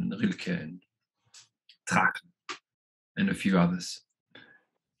 Hölderlin, Rilke, and Traken, and a few others.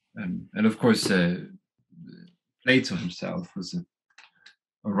 And of course, Plato himself was a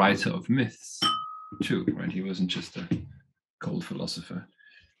writer of myths too, right? He wasn't just a cold philosopher.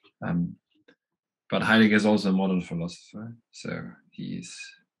 But Heidegger is also a modern philosopher, so he's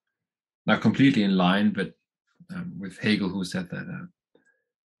not completely in line, but with Hegel, who said that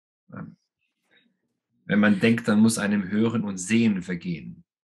wenn man denkt, dann muss einem Hören und Sehen vergehen.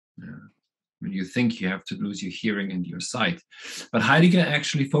 When you think, you have to lose your hearing and your sight. But Heidegger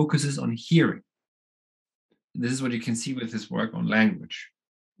actually focuses on hearing. This is what you can see with his work on language.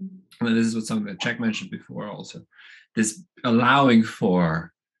 And this is what something that Jack mentioned before also. This allowing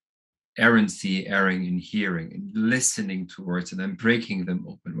for errancy, erring in hearing, and listening towards, and then breaking them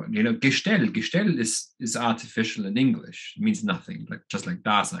open. Gestell is artificial in English. It means nothing, just like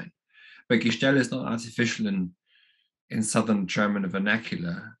Dasein. But Gestell is not artificial in Southern German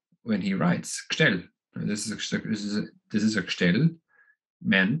vernacular when he writes Gestell. This is a Gestell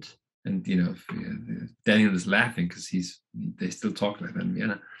meant, and Daniel is laughing because they still talk like that in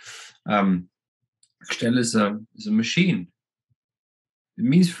Vienna. Gestell is a machine. It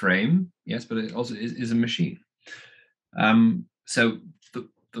means frame, yes, but it also is a machine. So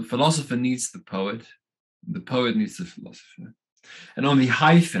the philosopher needs the poet needs the philosopher. And on the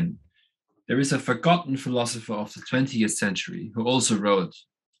hyphen, there is a forgotten philosopher of the 20th century who also wrote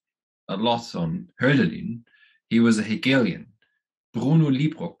a lot on Hölderlin. He was a Hegelian, Bruno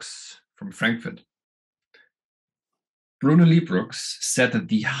Liebrucks from Frankfurt. Bruno Liebrucks said that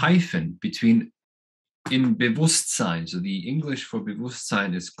the hyphen between in Bewusstsein, so the English for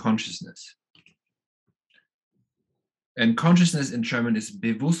Bewusstsein is consciousness. And consciousness in German is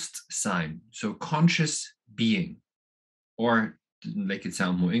Bewusstsein, so conscious being, or to make it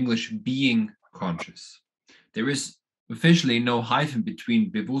sound more English, being conscious. There is officially no hyphen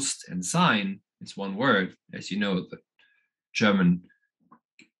between Bewusst and Sein. It's one word. As you know, the German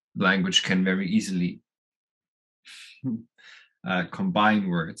language can very easily combine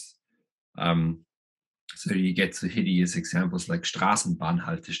words. So you get to hideous examples like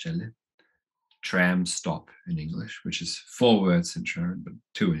Straßenbahnhaltestelle, tram stop in English, which is 4 words in German, but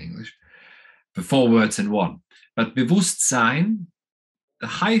 2 in English, but 4 words in one. But Bewusstsein, the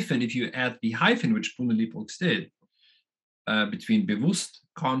hyphen, if you add the hyphen, which Bruno Liebrucks did, between Bewusst,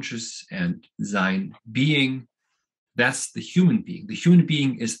 conscious, and Sein, being, that's the human being. The human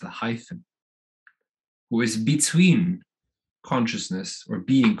being is the hyphen, who is between consciousness or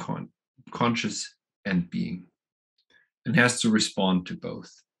being conscious and being, and has to respond to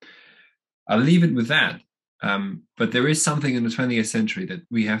both. I'll leave it with that. But there is something in the 20th century that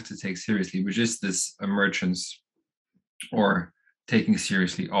we have to take seriously, which is this emergence or taking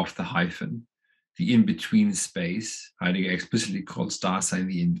seriously of the hyphen, the in-between space. Heidegger explicitly calls Dasein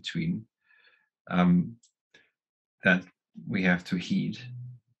the in-between, that we have to heed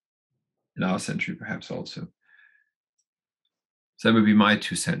in our century, perhaps also. So that would be my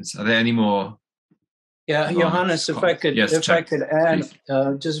 2 cents. Are there any more? Yeah, Johannes, if I could add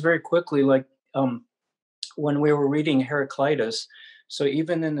just very quickly, like when we were reading Heraclitus, so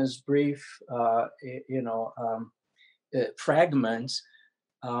even in his brief, fragments,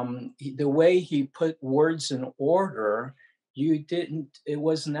 the way he put words in order, it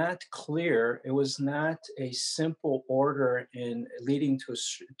was not clear. It was not a simple order in leading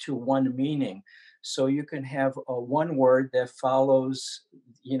to one meaning. So you can have one word that follows,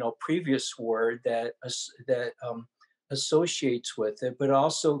 previous word that associates with it, but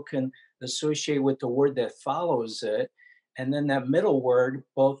also can associate with the word that follows it, and then that middle word,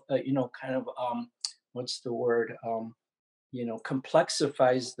 both what's the word?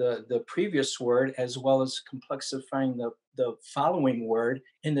 Complexifies the previous word as well as complexifying the following word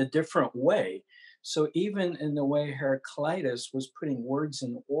in a different way. So even in the way Heraclitus was putting words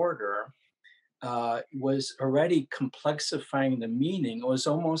in order, was already complexifying the meaning. It was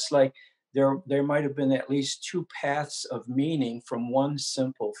almost like there might have been at least 2 paths of meaning from one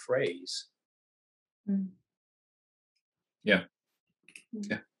simple phrase. Yeah.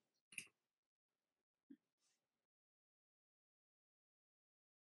 Yeah.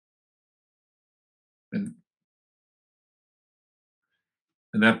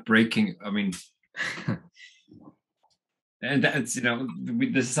 And that breaking, I mean, and that's,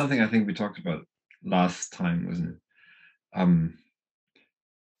 this is something I think we talked about last time, wasn't it?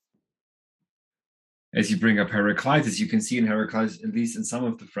 As you bring up Heraclitus, you can see in Heraclitus, at least in some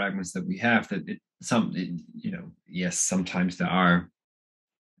of the fragments that we have, that yes, sometimes there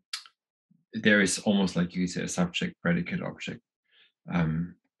is almost like you say a subject, predicate, object,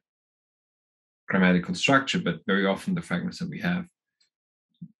 grammatical structure, but very often the fragments that we have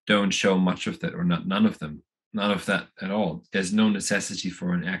don't show much of that, or none of that at all. There's no necessity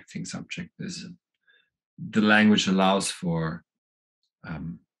for an acting subject. The language allows for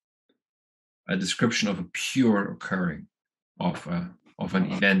a description of a pure occurring of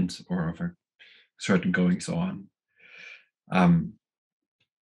an event or of a certain goings on. I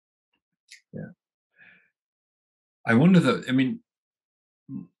wonder though,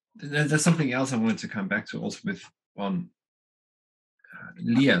 there's something else I wanted to come back to also on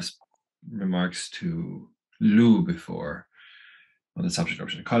Leah's remarks to Lou before on the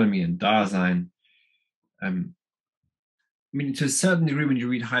subject-object economy and Dasein. To a certain degree, when you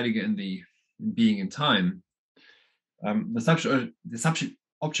read Heidegger in the Being in Time, the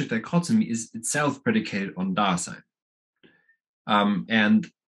subject-object dichotomy is itself predicated on Dasein. And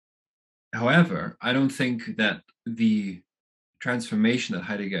however, I don't think that the transformation that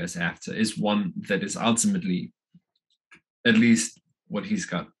Heidegger is after is one that is ultimately, at least what he's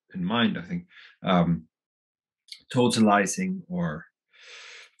got in mind, I think, totalizing or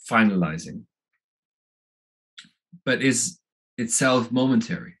finalizing, but is itself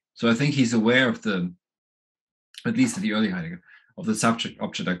momentary. So I think he's aware of the at least at the early Heidegger, of the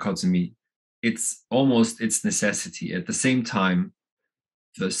subject-object dichotomy, it's almost its necessity. At the same time,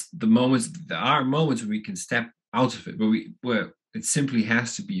 there are moments where we can step out of it, where it simply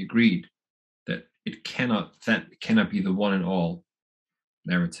has to be agreed that it cannot be the one and all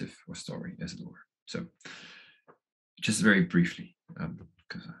narrative or story, as it were. So, just very briefly,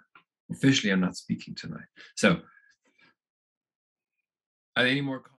 because officially I'm not speaking tonight. So, are there any more comments?